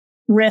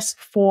risk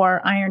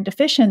for iron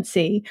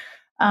deficiency.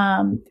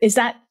 Is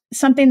that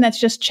something that's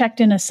just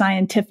checked in a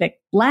scientific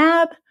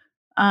lab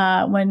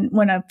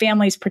when a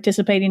family's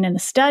participating in a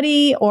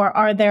study, or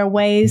are there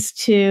ways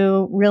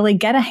to really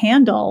get a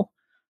handle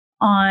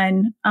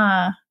on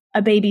a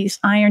baby's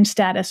iron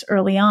status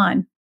early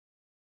on?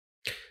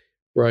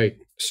 Right.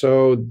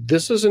 So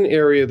this is an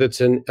area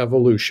that's in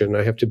evolution.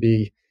 I have to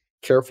be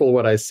careful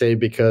what I say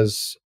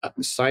because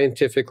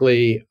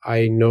scientifically,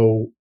 I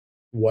know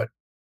what,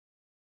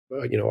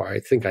 I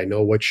think I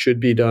know what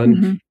should be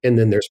done. And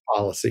then there's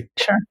policy.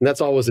 Sure. And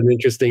that's always an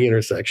interesting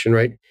intersection,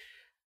 right?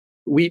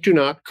 We do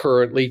not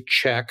currently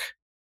check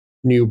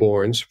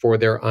newborns for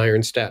their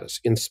iron status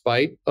in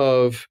spite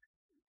of,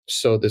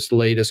 so this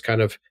latest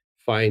kind of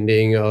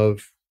finding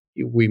of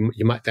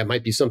that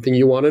might be something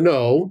you want to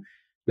know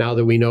now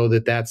that we know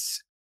that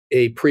that's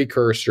a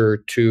precursor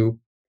to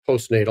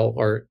postnatal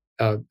or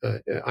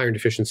iron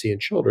deficiency in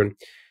children.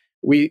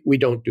 We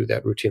don't do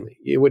that routinely.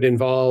 It would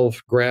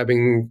involve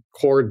grabbing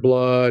cord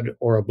blood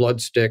or a blood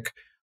stick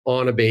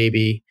on a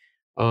baby,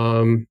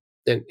 and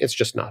it's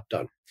just not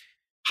done.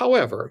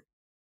 However,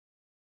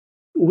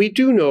 we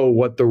do know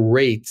what the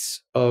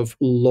rates of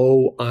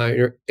low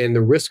iron and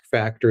the risk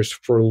factors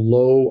for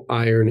low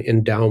iron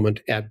endowment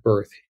at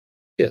birth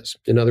is.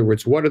 In other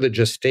words, what are the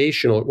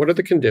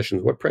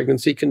conditions, what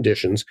pregnancy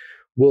conditions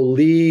will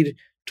lead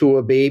to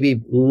a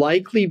baby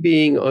likely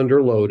being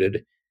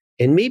underloaded?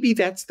 And maybe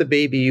that's the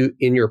baby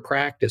in your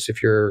practice.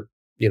 If you're,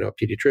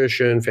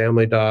 pediatrician,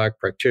 family doc,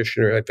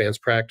 practitioner,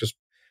 advanced practice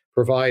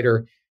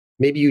provider,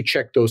 maybe you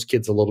check those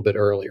kids a little bit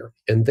earlier.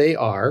 And they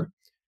are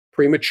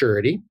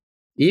prematurity,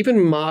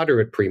 even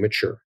moderate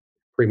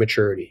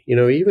prematurity.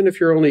 Even if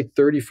you're only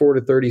 34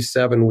 to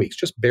 37 weeks,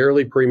 just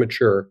barely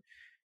premature,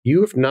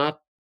 you have not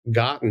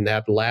gotten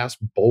that last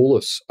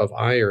bolus of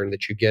iron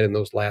that you get in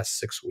those last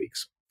 6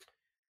 weeks.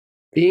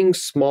 Being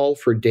small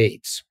for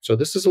dates. So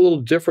this is a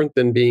little different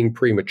than being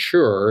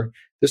premature.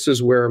 This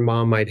is where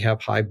mom might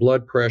have high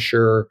blood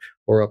pressure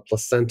or a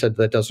placenta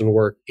that doesn't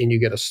work, and you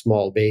get a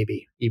small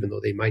baby, even though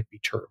they might be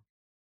term.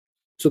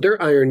 So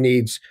their iron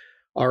needs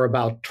are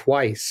about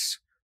twice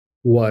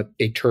what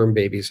a term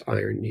baby's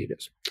iron need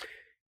is.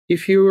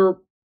 If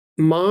your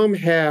mom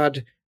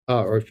had,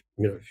 or if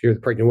you're the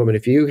pregnant woman,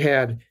 if you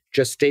had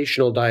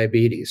gestational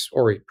diabetes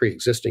or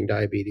pre-existing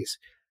diabetes,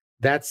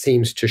 that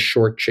seems to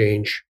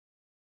shortchange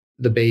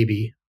the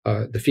baby,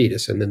 the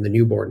fetus, and then the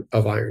newborn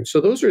of iron. So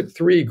those are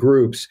three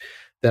groups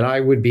that I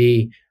would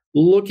be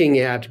looking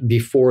at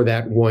before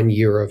that 1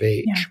 year of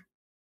age. Yeah.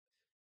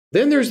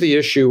 Then there's the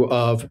issue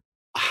of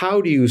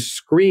how do you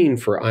screen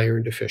for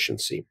iron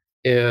deficiency?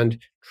 And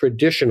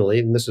traditionally,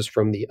 and this is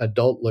from the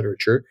adult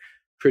literature,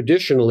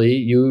 traditionally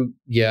you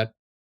get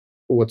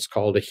what's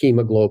called a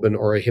hemoglobin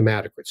or a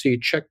hematocrit. So you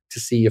check to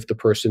see if the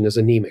person is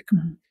anemic.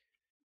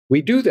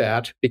 We do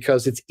that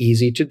because it's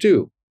easy to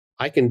do.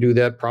 I can do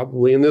that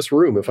probably in this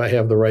room if I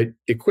have the right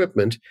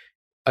equipment.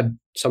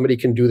 Somebody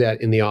can do that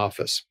in the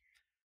office.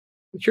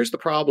 Here's the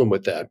problem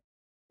with that.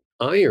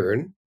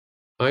 Iron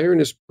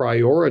is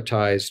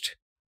prioritized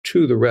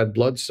to the red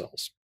blood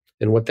cells.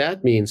 And what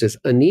that means is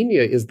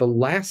anemia is the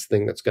last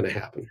thing that's going to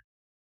happen.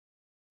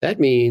 That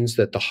means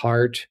that the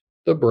heart,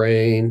 the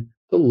brain,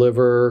 the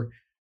liver,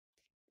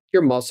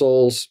 your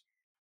muscles,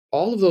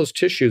 all of those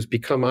tissues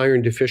become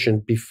iron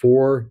deficient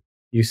before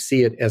you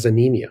see it as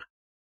anemia.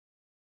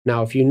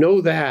 Now, if you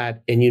know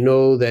that, and you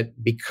know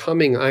that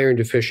becoming iron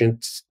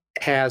deficient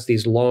has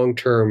these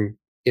long-term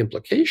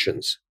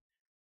implications,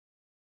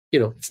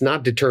 it's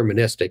not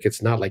deterministic.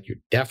 It's not like you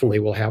definitely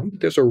will have them,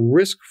 but there's a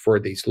risk for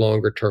these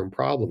longer-term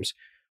problems.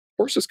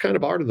 Horse is kind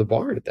of out of the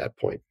barn at that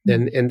point.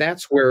 And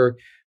that's where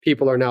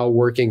people are now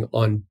working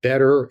on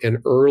better and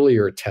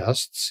earlier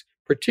tests,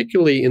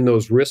 particularly in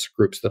those risk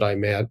groups that I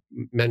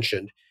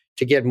mentioned,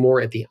 to get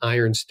more at the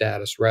iron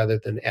status rather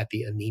than at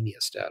the anemia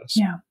status.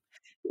 Yeah.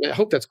 I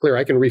hope that's clear.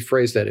 I can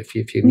rephrase that if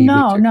you need me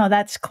to. No,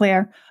 that's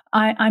clear.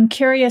 I'm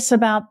curious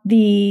about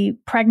the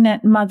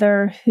pregnant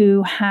mother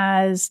who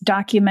has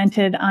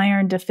documented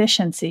iron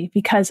deficiency,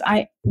 because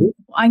I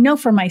know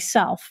for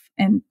myself,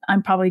 and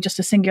I'm probably just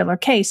a singular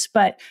case,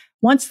 but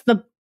once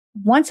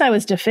I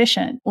was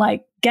deficient,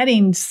 like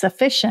getting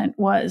sufficient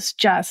was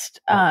just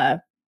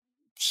a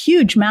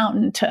huge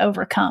mountain to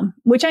overcome,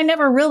 which I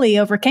never really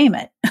overcame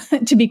it,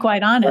 to be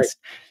quite honest.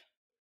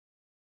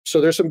 Right. So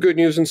there's some good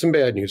news and some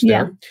bad news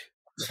there.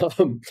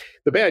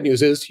 The bad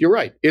news is, you're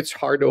right, it's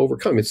hard to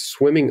overcome. It's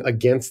swimming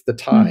against the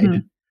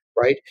tide,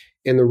 right?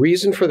 And the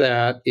reason for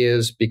that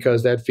is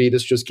because that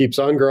fetus just keeps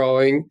on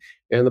growing,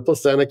 and the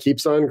placenta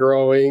keeps on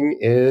growing,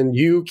 and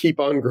you keep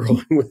on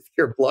growing with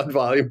your blood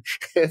volume.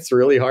 It's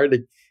really hard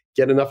to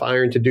get enough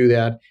iron to do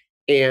that.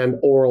 and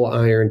oral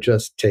iron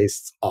just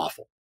tastes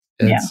awful.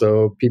 And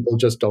so people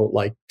just don't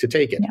like to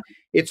take it. Yeah.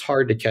 It's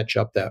hard to catch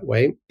up that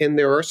way. And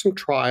there are some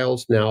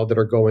trials now that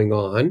are going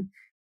on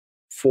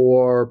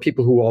for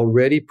people who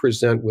already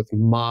present with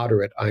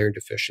moderate iron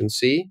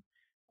deficiency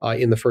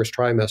in the first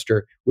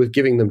trimester, with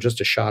giving them just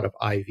a shot of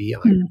IV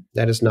iron.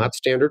 That is not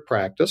standard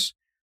practice,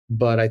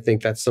 but I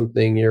think that's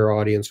something your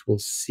audience will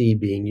see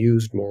being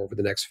used more over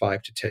the next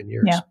 5 to 10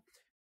 years. Yeah.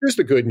 Here's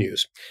the good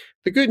news.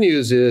 The good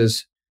news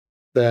is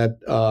that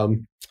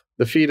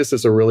the fetus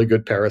is a really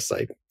good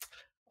parasite.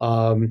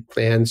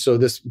 And so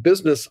this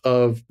business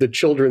of the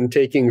children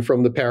taking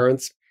from the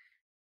parents,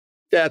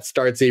 that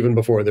starts even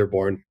before they're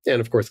born,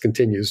 and of course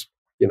continues,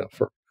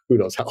 for who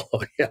knows how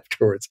long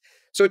afterwards.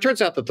 So it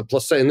turns out that the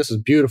placenta, and this is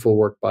beautiful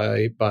work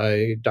by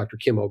Dr.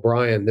 Kim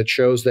O'Brien, that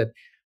shows that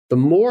the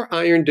more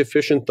iron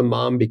deficient the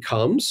mom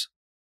becomes,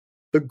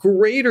 the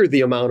greater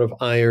the amount of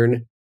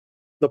iron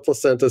the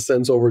placenta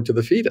sends over to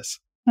the fetus.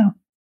 Oh,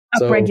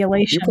 So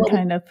upregulation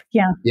kind of.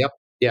 Yeah. Yep.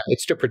 Yeah,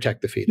 it's to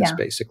protect the fetus,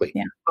 basically.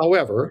 Yeah.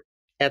 However,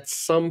 at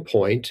some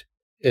point,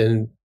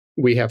 and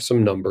we have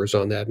some numbers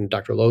on that, and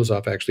Dr.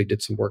 Lozoff actually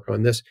did some work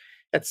on this,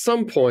 at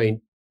some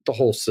point, the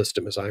whole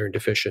system is iron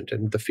deficient,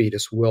 and the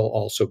fetus will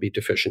also be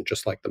deficient,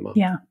 just like the mom.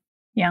 Yeah.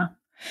 Yeah.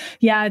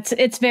 Yeah,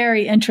 it's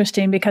very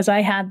interesting because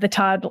I had the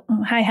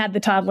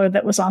toddler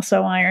that was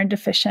also iron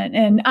deficient,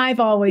 and I've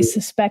always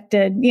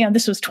suspected,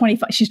 this was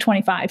 25, she's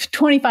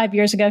 25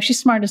 years ago. She's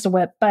smart as a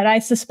whip, but I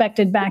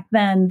suspected back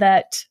then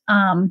that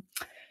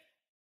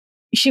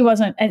she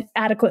wasn't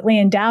adequately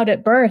endowed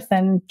at birth,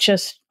 and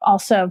just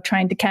also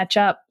trying to catch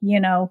up,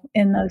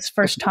 in those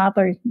first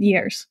toddler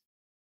years.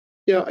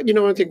 Yeah,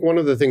 I think one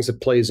of the things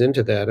that plays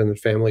into that and that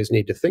families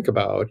need to think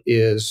about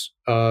is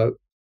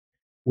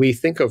we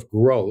think of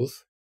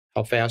growth,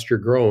 how fast you're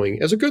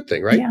growing, as a good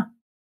thing, right? Yeah.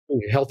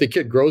 A healthy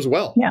kid grows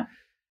well. Yeah.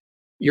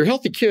 Your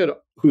healthy kid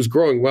who's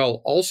growing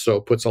well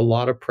also puts a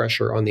lot of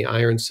pressure on the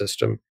iron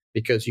system,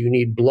 because you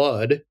need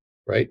blood,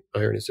 right?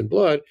 Iron is in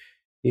blood.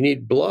 You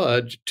need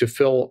blood to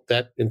fill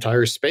that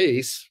entire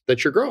space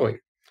that you're growing.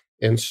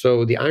 And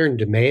so the iron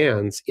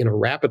demands in a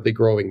rapidly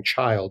growing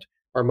child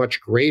are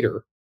much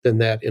greater than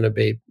that in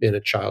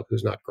a child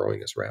who's not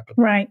growing as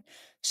rapidly. Right.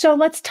 So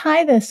let's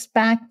tie this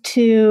back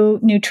to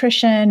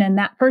nutrition and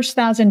that first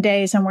 1,000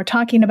 days. And we're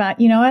talking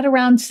about, at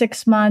around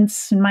 6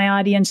 months, and my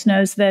audience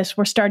knows this,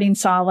 we're starting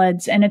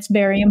solids. And it's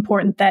very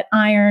important that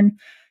iron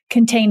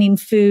containing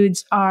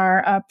foods are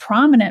a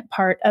prominent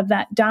part of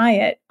that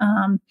diet,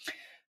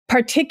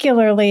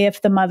 particularly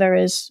if the mother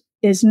is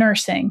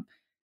nursing.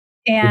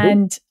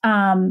 And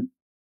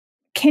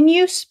can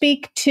you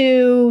speak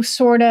to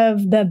sort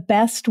of the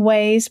best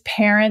ways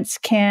parents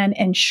can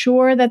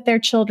ensure that their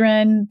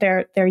children,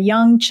 their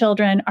young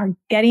children, are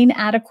getting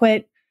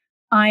adequate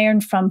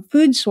iron from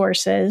food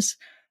sources,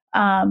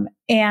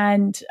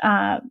 and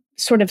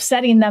sort of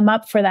setting them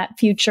up for that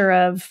future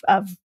of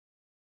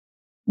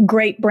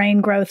great brain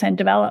growth and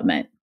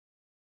development?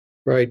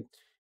 Right.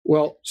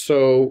 Well,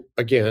 so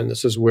again,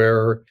 this is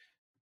where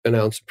an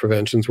ounce of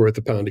prevention is worth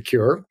a pound of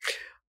cure.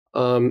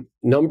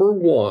 Number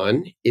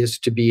one is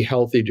to be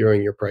healthy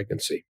during your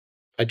pregnancy.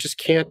 I just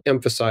can't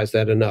emphasize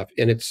that enough.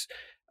 And it's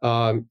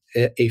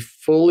a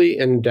fully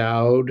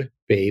endowed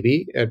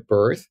baby at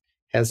birth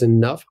has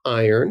enough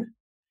iron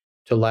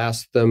to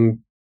last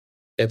them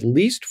at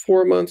least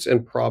 4 months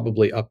and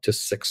probably up to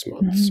 6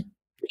 months.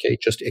 Okay,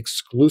 just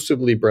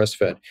exclusively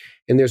breastfed.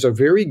 And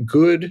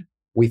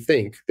we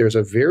think there's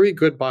a very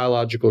good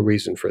biological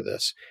reason for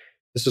this.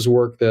 This is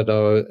work that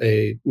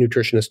a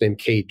nutritionist named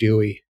Kay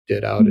Dewey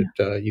did out at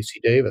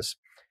UC Davis.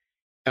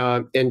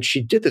 And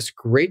she did this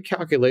great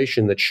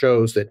calculation that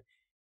shows that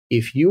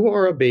if you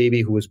are a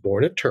baby who was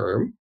born at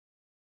term,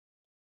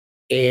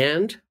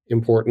 and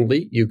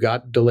importantly, you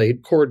got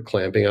delayed cord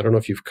clamping, I don't know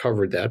if you've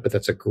covered that, but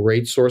that's a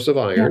great source of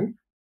iron,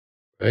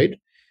 right?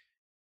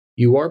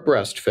 You are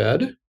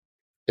breastfed,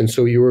 and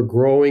so you are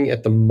growing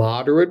at the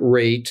moderate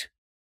rate.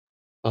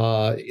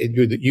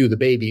 You, the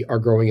baby, are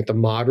growing at the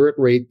moderate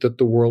rate that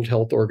the World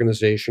Health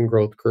Organization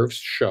growth curves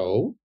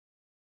show.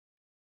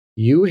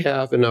 You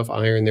have enough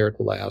iron there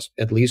to last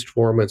at least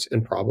 4 months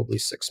and probably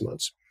 6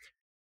 months.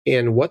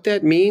 And what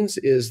that means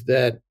is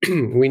that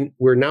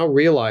we're now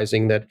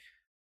realizing that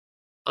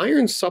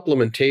iron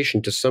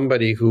supplementation to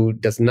somebody who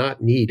does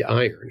not need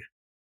iron,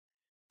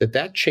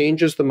 that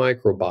changes the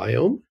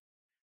microbiome,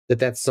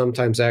 that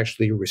sometimes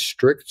actually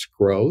restricts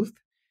growth.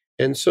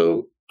 And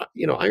so,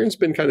 iron's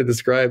been kind of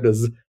described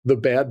as the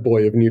bad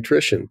boy of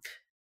nutrition.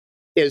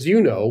 As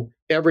you know,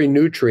 every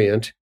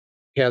nutrient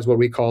has what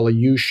we call a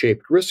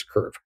U-shaped risk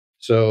curve.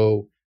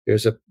 So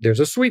there's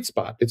a sweet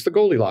spot. It's the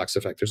Goldilocks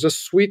effect. There's a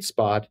sweet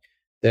spot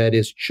that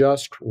is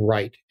just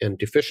right, and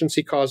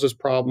deficiency causes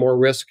more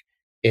risk,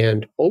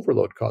 and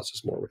overload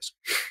causes more risk.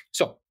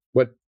 So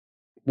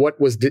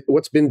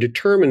what's been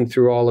determined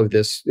through all of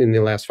this in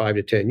the last 5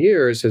 to 10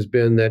 years has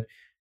been that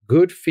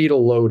good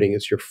fetal loading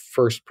is your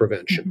first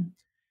prevention.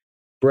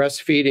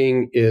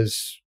 Breastfeeding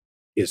is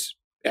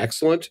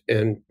excellent,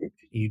 and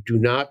you do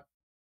not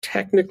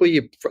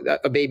technically,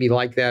 a baby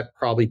like that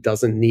probably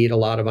doesn't need a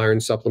lot of iron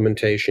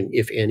supplementation,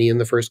 if any, in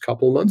the first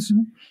couple of months.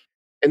 Mm-hmm.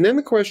 And then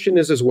the question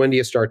is when do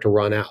you start to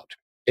run out?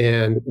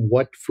 And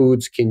what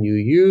foods can you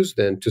use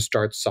then to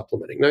start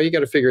supplementing? Now, you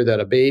got to figure that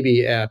a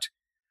baby at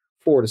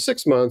 4 to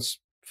 6 months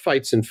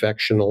fights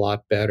infection a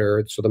lot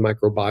better. So the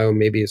microbiome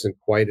maybe isn't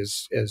quite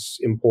as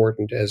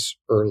important as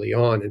early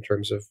on in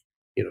terms of,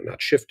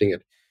 not shifting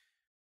it.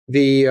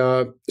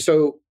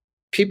 So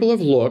people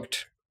have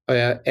looked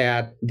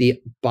at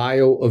the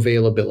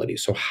bioavailability.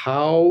 So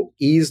how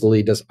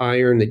easily does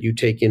iron that you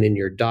take in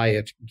your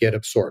diet get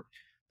absorbed?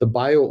 The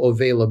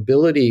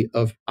bioavailability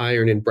of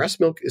iron in breast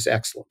milk is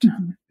excellent.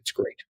 Mm-hmm. It's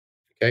great.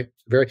 Okay.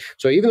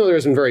 So even though there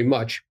isn't very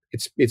much,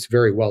 it's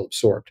very well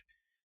absorbed.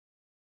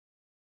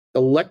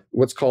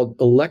 What's called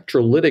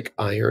electrolytic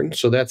iron,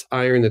 so that's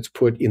iron that's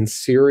put in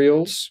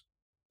cereals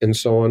and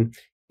so on,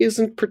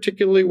 isn't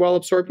particularly well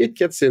absorbed. It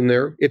gets in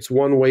there. It's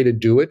one way to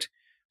do it.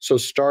 So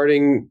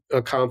starting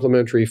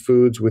complementary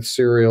foods with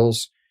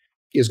cereals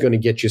is going to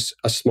get you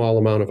a small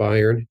amount of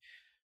iron.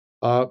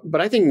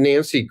 But I think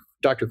Nancy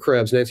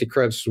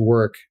Krebs'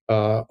 work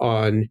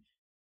on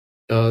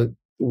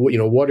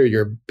what are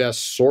your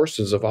best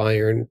sources of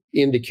iron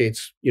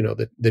indicates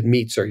that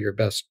meats are your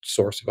best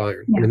source of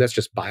iron. Yeah. I mean, that's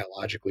just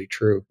biologically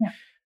true.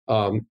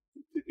 Yeah.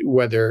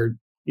 Whether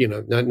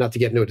not to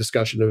get into a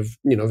discussion of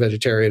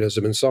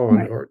vegetarianism and so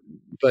on, Right.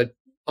 but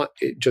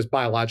just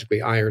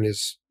biologically, iron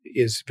is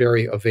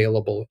very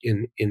available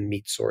in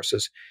meat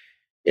sources.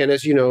 And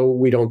as you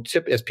know,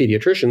 as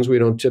pediatricians, we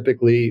don't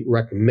typically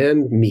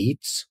recommend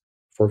meats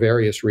for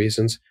various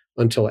reasons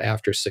until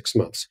after 6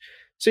 months.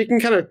 So you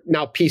can kind of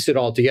now piece it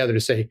all together to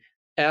say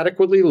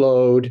adequately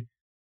load,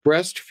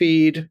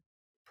 breastfeed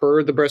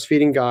per the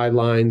breastfeeding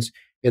guidelines,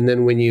 and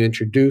then when you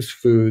introduce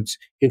foods,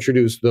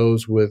 introduce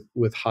those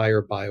with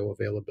higher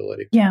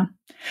bioavailability. Yeah.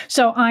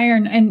 So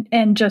iron,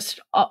 and just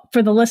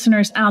for the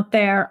listeners out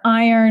there,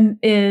 iron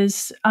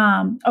is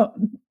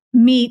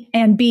meat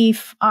and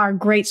beef are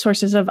great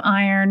sources of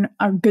iron,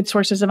 are good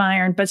sources of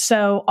iron, but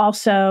so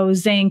also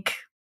zinc,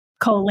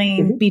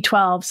 choline,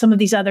 B12, some of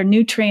these other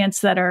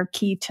nutrients that are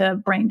key to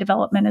brain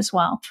development as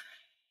well.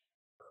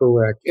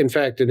 Correct. In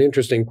fact, an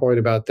interesting point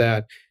about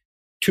that,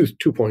 two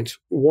points.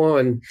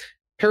 One,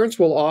 parents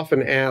will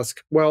often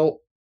ask, well,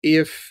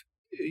 if,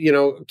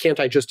 can't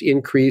I just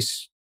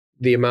increase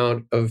the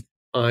amount of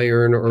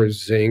iron or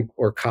zinc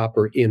or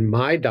copper in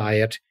my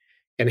diet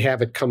and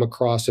have it come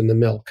across in the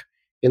milk?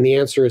 And the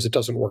answer is it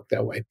doesn't work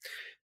that way.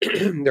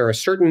 There are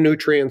certain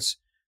nutrients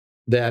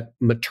that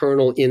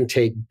maternal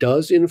intake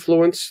does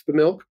influence the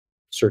milk,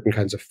 certain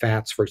kinds of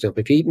fats. For example,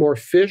 if you eat more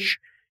fish,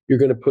 you're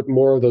going to put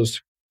more of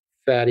those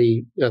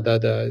fatty,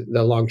 the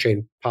long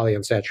chain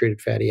polyunsaturated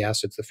fatty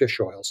acids, the fish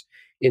oils,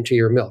 into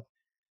your milk.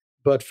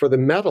 But for the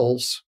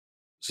metals,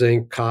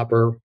 zinc,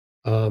 copper,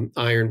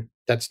 iron,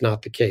 that's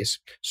not the case.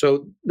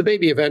 So the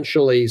baby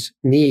eventually's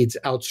needs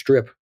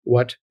outstrip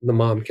what the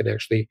mom can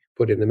actually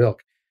put in the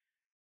milk.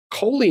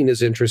 Choline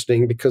is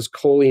interesting because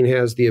choline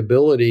has the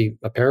ability,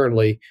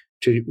 apparently,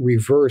 to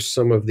reverse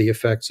some of the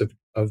effects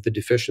of the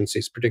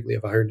deficiencies, particularly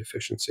of iron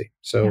deficiency.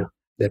 So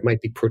that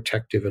might be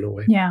protective in a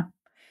way. Yeah.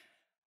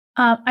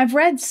 I've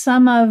read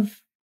some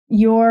of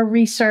your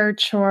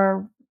research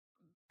or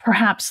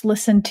perhaps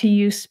listened to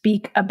you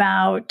speak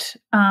about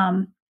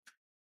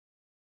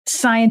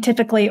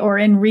scientifically or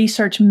in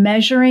research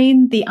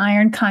measuring the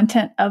iron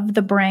content of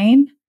the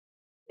brain.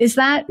 Is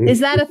that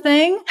a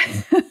thing?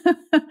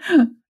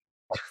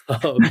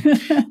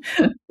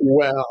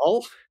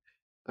 Well,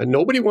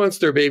 nobody wants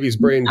their baby's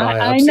brain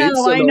biopsied.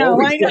 I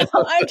know.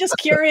 I'm just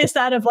curious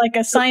out of like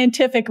a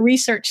scientific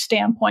research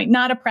standpoint,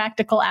 not a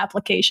practical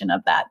application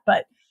of that,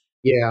 but.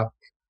 Yeah.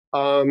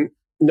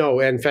 No,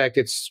 in fact,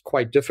 it's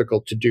quite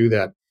difficult to do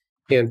that.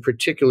 And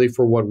particularly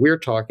for what we're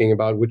talking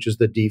about, which is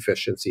the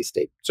deficiency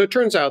state. So it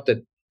turns out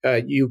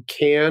that you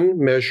can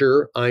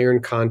measure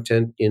iron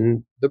content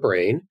in the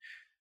brain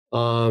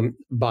by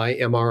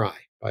MRI,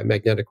 by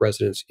magnetic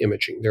resonance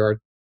imaging. There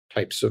are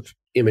types of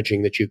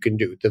imaging that you can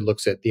do that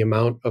looks at the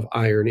amount of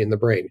iron in the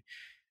brain.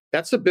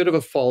 That's a bit of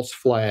a false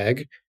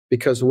flag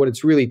because what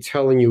it's really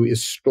telling you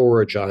is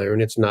storage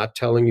iron. It's not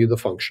telling you the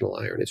functional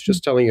iron. It's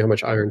just telling you how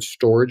much iron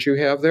storage you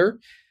have there.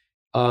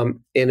 And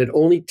it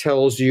only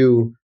tells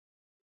you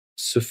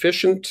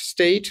sufficient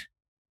state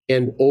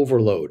and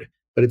overload,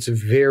 but it's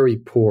very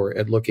poor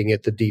at looking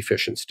at the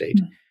deficient state.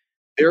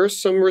 There are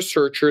some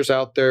researchers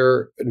out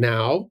there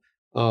now,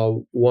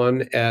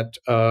 one at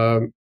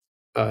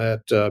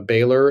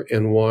Baylor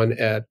and one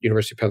at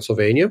University of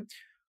Pennsylvania,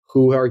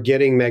 who are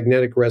getting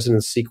magnetic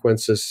resonance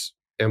sequences,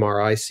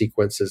 MRI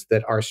sequences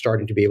that are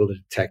starting to be able to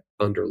detect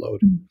underload.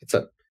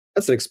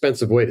 That's an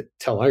expensive way to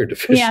tell iron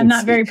deficiency. Yeah,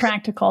 not very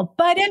practical,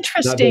 but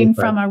interesting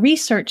from a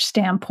research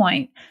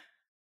standpoint.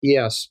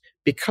 Yes,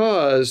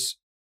 because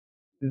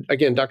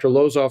again, Dr.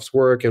 Lozoff's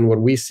work and what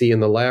we see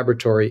in the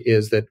laboratory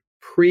is that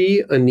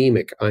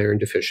pre-anemic iron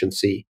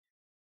deficiency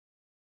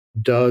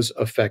does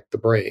affect the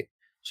brain.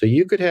 So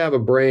you could have a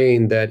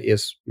brain that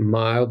is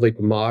mildly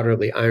to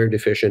moderately iron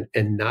deficient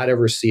and not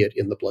ever see it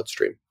in the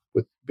bloodstream.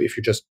 if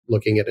you're just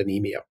looking at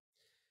anemia.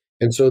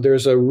 And so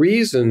there's a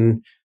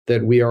reason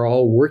that we are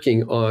all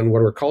working on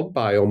what are called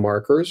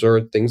biomarkers,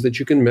 or things that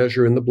you can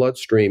measure in the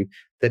bloodstream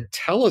that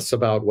tell us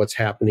about what's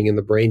happening in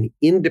the brain,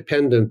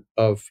 independent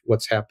of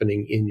what's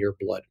happening in your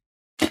blood.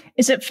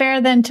 Is it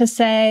fair then to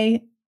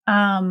say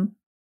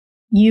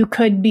you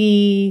could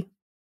be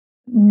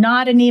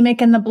not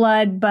anemic in the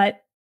blood, but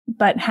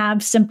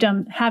have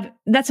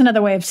that's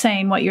another way of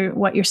saying what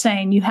you're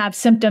saying. You have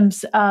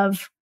symptoms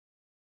of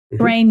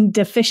brain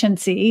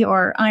deficiency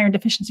or iron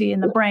deficiency in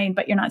the brain,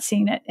 but you're not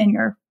seeing it in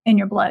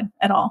your blood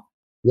at all.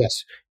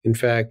 Yes. In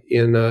fact,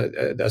 in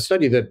a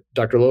study that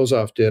Dr.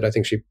 Lozoff did, I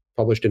think she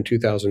published in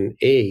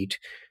 2008,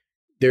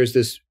 there's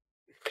this,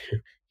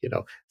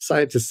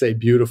 scientists say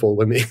beautiful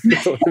when they,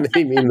 when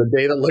they mean the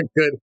data look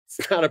good.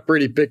 It's not a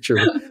pretty picture.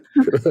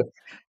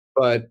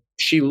 But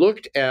she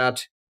looked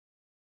at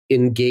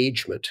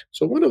engagement.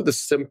 So one of the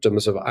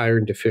symptoms of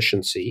iron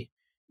deficiency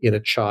in a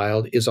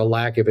child is a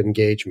lack of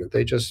engagement.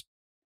 They just,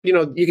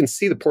 you can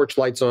see the porch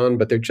lights on,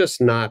 but they're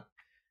just not,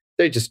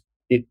 they're just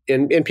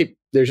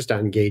not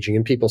engaging.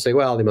 And people say,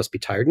 well, they must be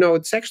tired. No,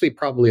 it's actually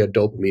probably a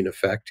dopamine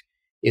effect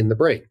in the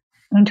brain.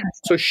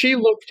 Interesting. So she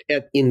looked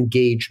at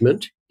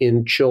engagement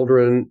in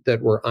children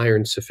that were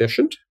iron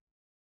sufficient,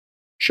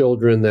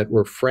 children that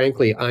were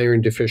frankly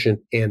iron deficient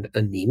and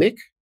anemic,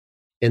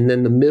 and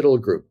then the middle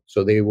group.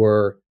 So they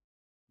were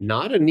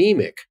not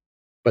anemic,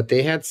 but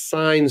they had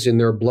signs in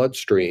their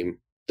bloodstream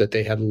that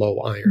they had low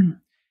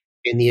iron.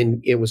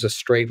 And it was a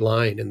straight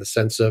line in the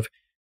sense of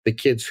the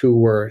kids who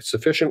were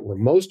sufficient were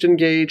most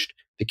engaged,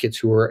 the kids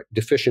who were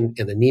deficient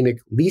and anemic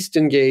least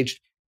engaged,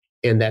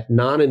 and that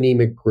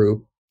non-anemic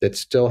group that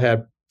still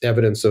had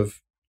evidence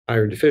of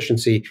iron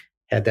deficiency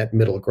had that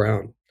middle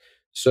ground.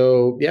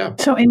 So, yeah.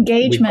 So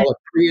engagement. We call it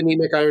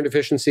pre-anemic iron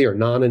deficiency or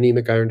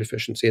non-anemic iron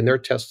deficiency, and there are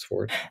tests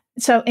for it.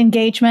 So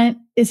engagement,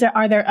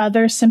 are there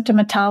other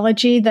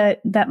symptomatology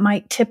that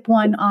might tip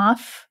one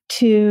off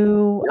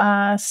to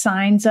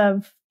signs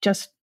of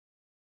just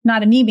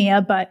not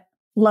anemia, but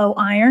low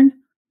iron?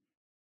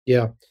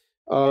 Yeah.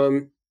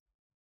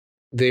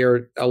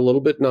 They're a little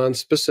bit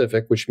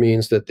nonspecific, which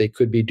means that they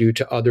could be due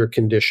to other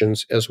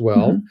conditions as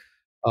well.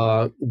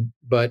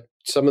 But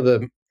some of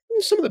the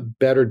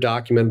better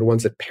documented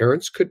ones that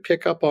parents could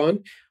pick up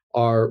on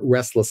are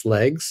restless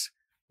legs,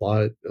 a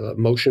lot of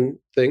motion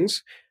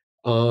things,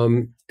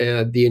 and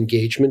the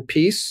engagement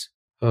piece,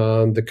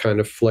 the kind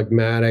of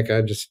phlegmatic,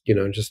 just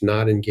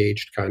not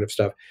engaged kind of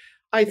stuff.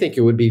 I think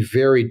it would be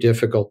very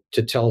difficult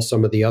to tell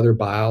some of the other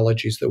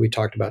biologies that we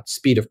talked about,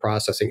 speed of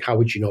processing. How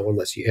would you know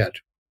unless you had,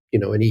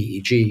 an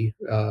EEG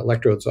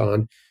electrodes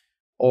on,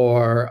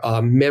 or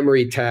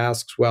memory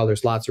tasks? Well,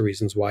 there's lots of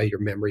reasons why your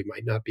memory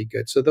might not be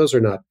good. So those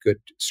are not good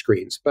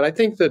screens. But I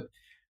think that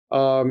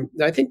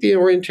the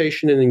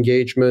orientation and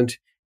engagement,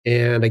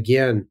 and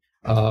again,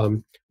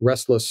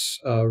 restless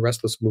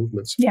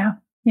movements.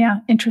 Yeah,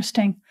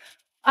 interesting.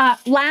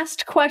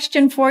 Last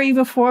question for you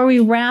before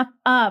we wrap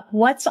up.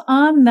 What's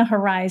on the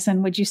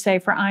horizon, would you say,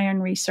 for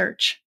iron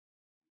research?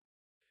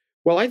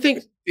 Well, I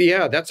think,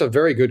 that's a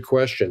very good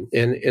question.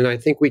 And I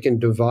think we can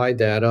divide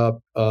that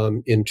up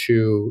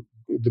into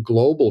the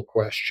global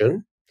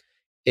question,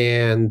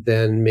 and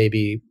then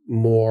maybe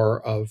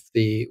more of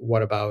the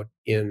what about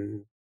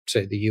in,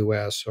 say, the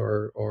U.S.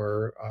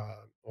 or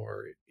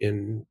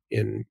in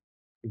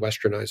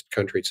westernized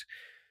countries.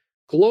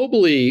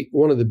 Globally,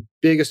 one of the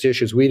biggest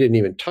issues we didn't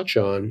even touch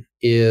on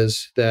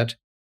is that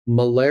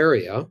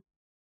malaria,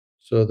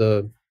 so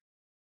the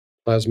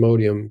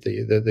plasmodium,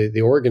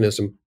 the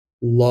organism,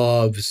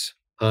 loves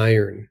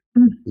iron,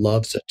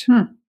 loves it.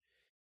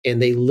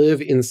 And they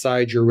live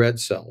inside your red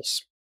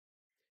cells.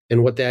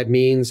 And what that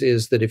means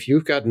is that if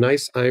you've got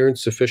nice iron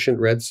sufficient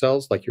red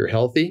cells, like you're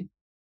healthy,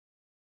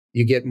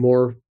 you get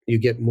more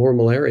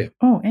malaria.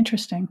 Oh,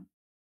 interesting.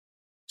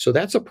 So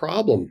that's a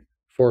problem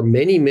for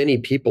many, many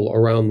people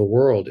around the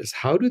world, is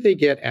how do they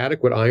get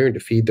adequate iron to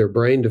feed their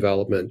brain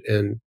development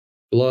and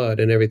blood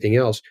and everything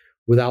else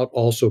without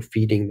also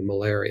feeding the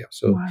malaria?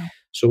 So, wow.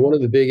 So one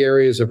of the big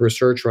areas of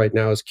research right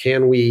now is,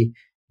 can we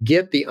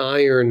get the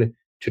iron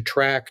to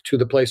track to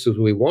the places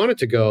we want it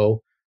to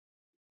go,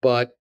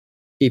 but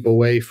keep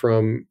away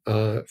from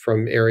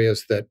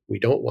areas that we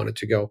don't want it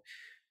to go?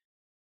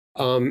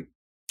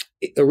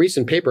 A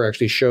recent paper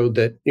actually showed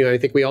that, I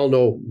think we all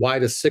know, why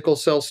does sickle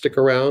cell stick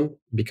around?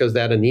 Because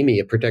that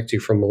anemia protects you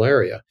from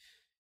malaria.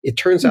 It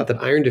turns out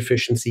that iron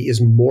deficiency is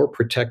more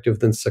protective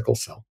than sickle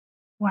cell.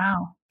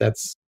 Wow.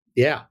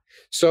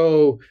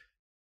 So,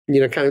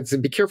 kind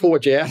of be careful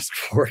what you ask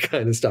for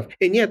kind of stuff.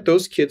 And yet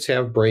those kids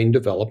have brain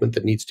development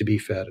that needs to be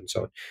fed and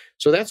so on.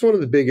 So that's one of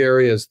the big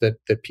areas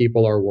that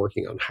people are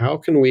working on. How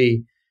can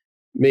we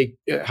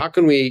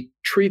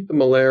treat the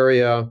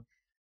malaria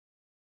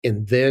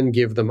and then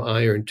give them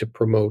iron to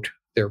promote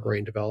their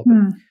brain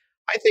development?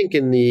 I think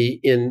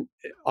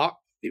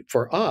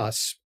for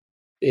us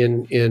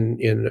in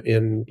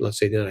let's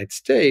say the United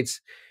States,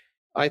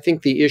 I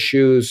think the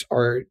issues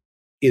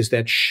is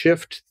that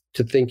shift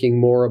to thinking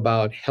more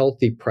about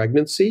healthy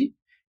pregnancy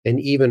and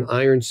even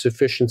iron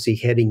sufficiency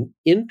heading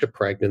into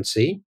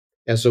pregnancy,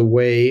 as a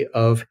way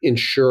of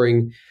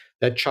ensuring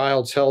that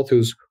child's health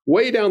who's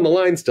way down the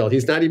line still.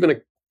 He's not even a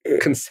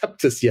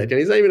conceptus yet.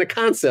 He's not even a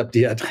concept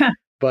yet,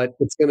 but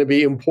it's going to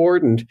be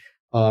important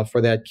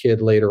for that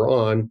kid later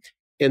on.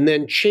 And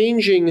then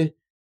changing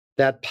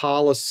that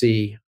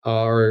policy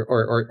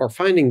or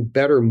finding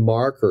better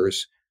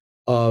markers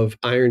of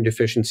iron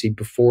deficiency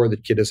before the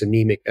kid is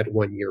anemic at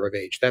 1 year of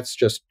age. That's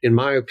just, in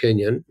my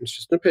opinion, it's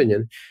just an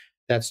opinion,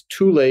 that's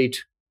too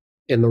late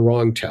and the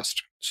wrong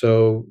test.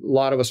 So a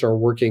lot of us are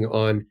working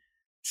on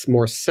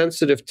more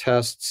sensitive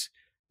tests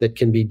that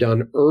can be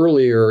done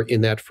earlier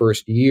in that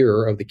first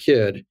year of the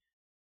kid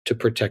to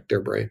protect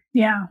their brain.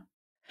 Yeah,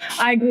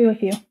 I agree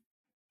with you.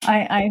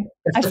 I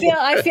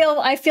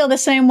feel the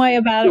same way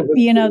about,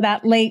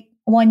 that late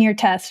 1 year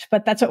test,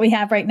 but that's what we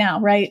have right now,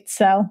 right?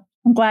 So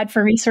I'm glad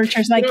for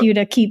researchers like you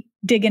to keep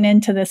digging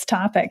into this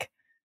topic.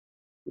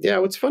 Yeah,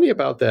 what's funny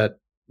about that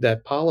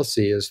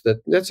policy is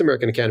that's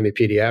American Academy of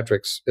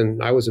Pediatrics,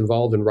 and I was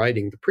involved in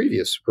writing the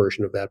previous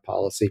version of that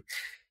policy.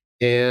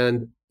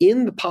 And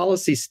in the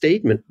policy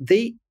statement,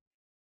 they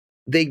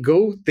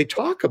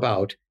talk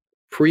about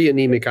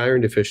pre-anemic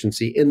iron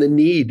deficiency and the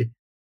need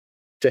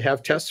to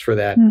have tests for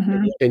that,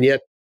 and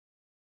yet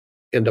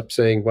end up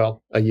saying,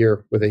 well, a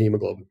year with a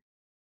hemoglobin.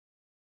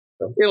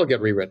 So it'll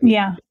get rewritten.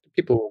 Yeah.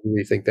 People will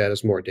rethink that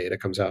as more data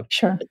comes out.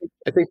 Sure.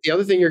 I think the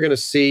other thing you're going to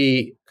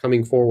see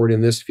coming forward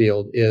in this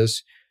field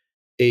is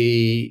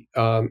a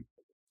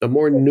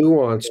more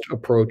nuanced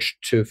approach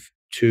to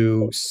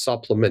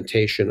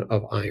supplementation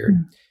of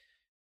iron.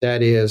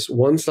 That is,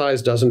 one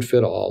size doesn't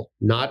fit all.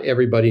 Not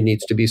everybody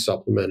needs to be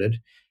supplemented.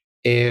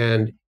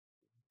 And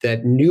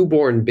that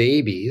newborn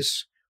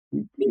babies,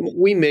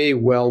 we may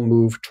well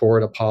move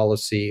toward a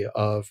policy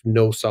of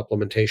no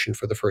supplementation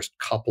for the first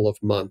couple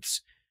of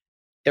months.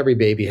 Every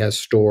baby has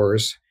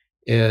stores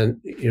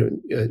and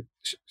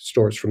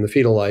stores from the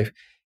fetal life.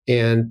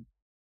 And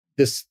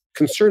this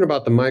concern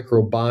about the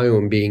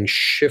microbiome being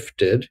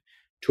shifted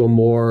to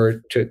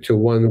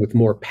one with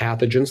more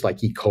pathogens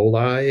like E.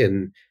 coli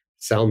and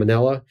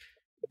Salmonella,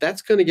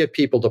 that's going to get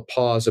people to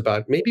pause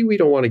about maybe we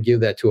don't want to give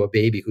that to a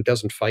baby who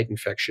doesn't fight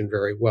infection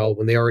very well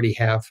when they already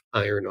have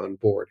iron on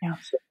board. Yeah.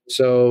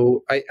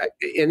 So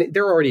and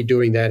they're already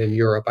doing that in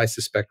Europe. I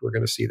suspect we're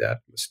going to see that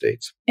in the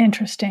States.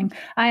 Interesting.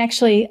 I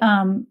actually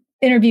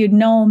interviewed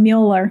Noel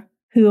Mueller,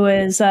 who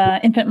is an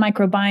infant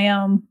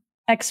microbiome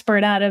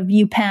expert out of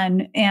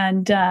UPenn.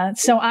 And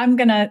so I'm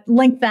going to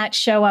link that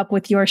show up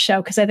with your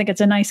show because I think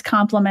it's a nice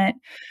complement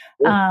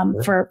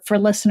for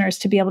listeners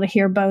to be able to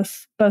hear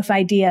both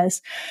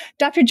ideas.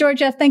 Dr.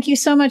 Georgieff, thank you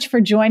so much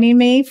for joining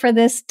me for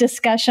this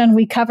discussion.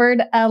 We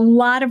covered a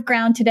lot of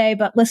ground today,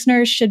 but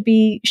listeners should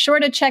be sure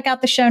to check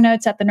out the show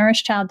notes at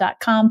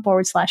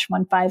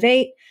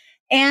thenourishchild.com/158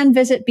 and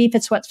visit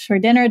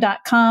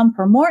beefitswhatsfordinner.com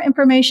for more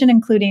information,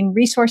 including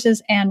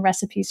resources and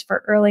recipes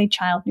for early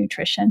child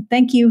nutrition.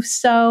 Thank you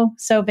so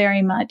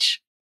very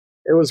much.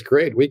 It was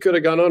great. We could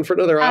have gone on for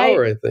another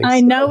hour, I think.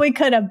 I know we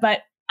could have,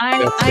 but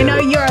I know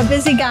you're a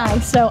busy guy,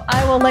 so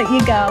I will let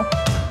you go.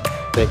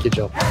 Thank you,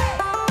 Jill.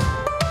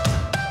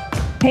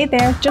 Hey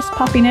there, just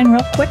popping in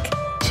real quick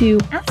to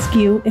ask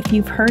you if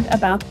you've heard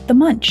about the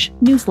Munch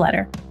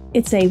newsletter.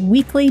 It's a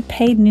weekly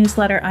paid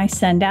newsletter I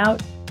send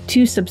out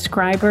to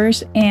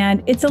subscribers,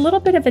 and it's a little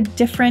bit of a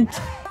different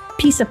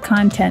piece of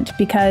content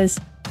because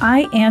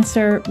I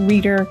answer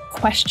reader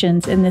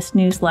questions in this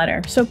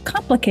newsletter. So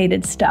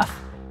complicated stuff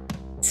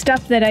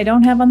that I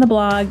don't have on the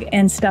blog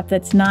and stuff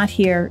that's not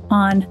here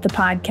on the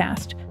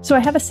podcast. So I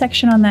have a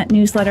section on that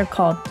newsletter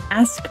called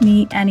Ask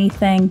Me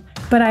Anything,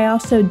 but I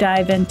also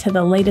dive into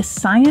the latest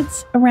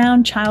science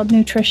around child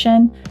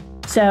nutrition.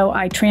 So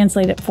I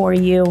translate it for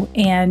you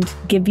and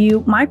give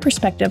you my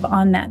perspective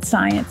on that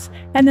science.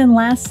 And then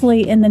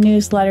lastly, in the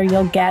newsletter,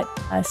 you'll get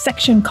a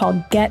section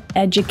called Get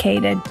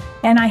Educated,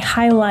 and I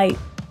highlight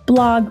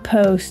blog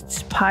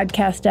posts,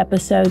 podcast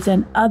episodes,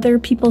 and other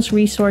people's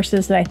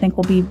resources that I think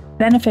will be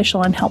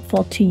beneficial and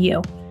helpful to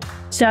you.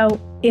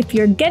 So if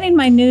you're getting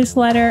my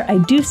newsletter, I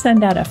do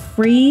send out a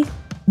free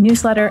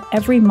newsletter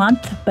every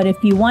month. But if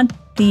you want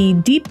the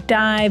deep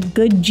dive,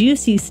 good,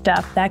 juicy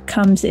stuff, that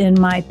comes in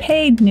my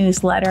paid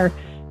newsletter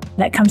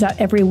that comes out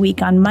every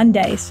week on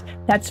Mondays.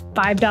 That's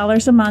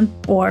 $5 a month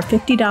or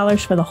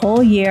 $50 for the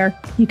whole year.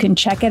 You can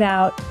check it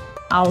out.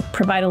 I'll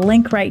provide a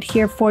link right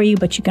here for you,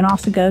 but you can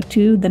also go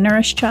to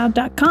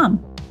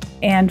thenourishchild.com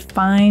and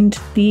find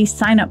the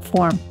sign-up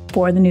form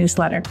for the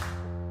newsletter.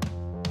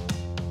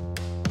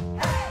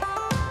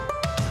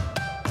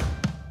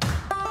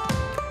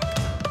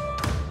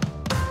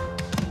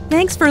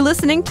 Thanks for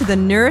listening to the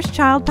Nourished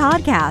Child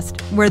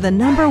Podcast, where the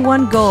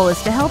 #1 goal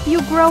is to help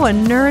you grow a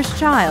nourished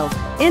child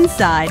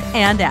inside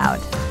and out.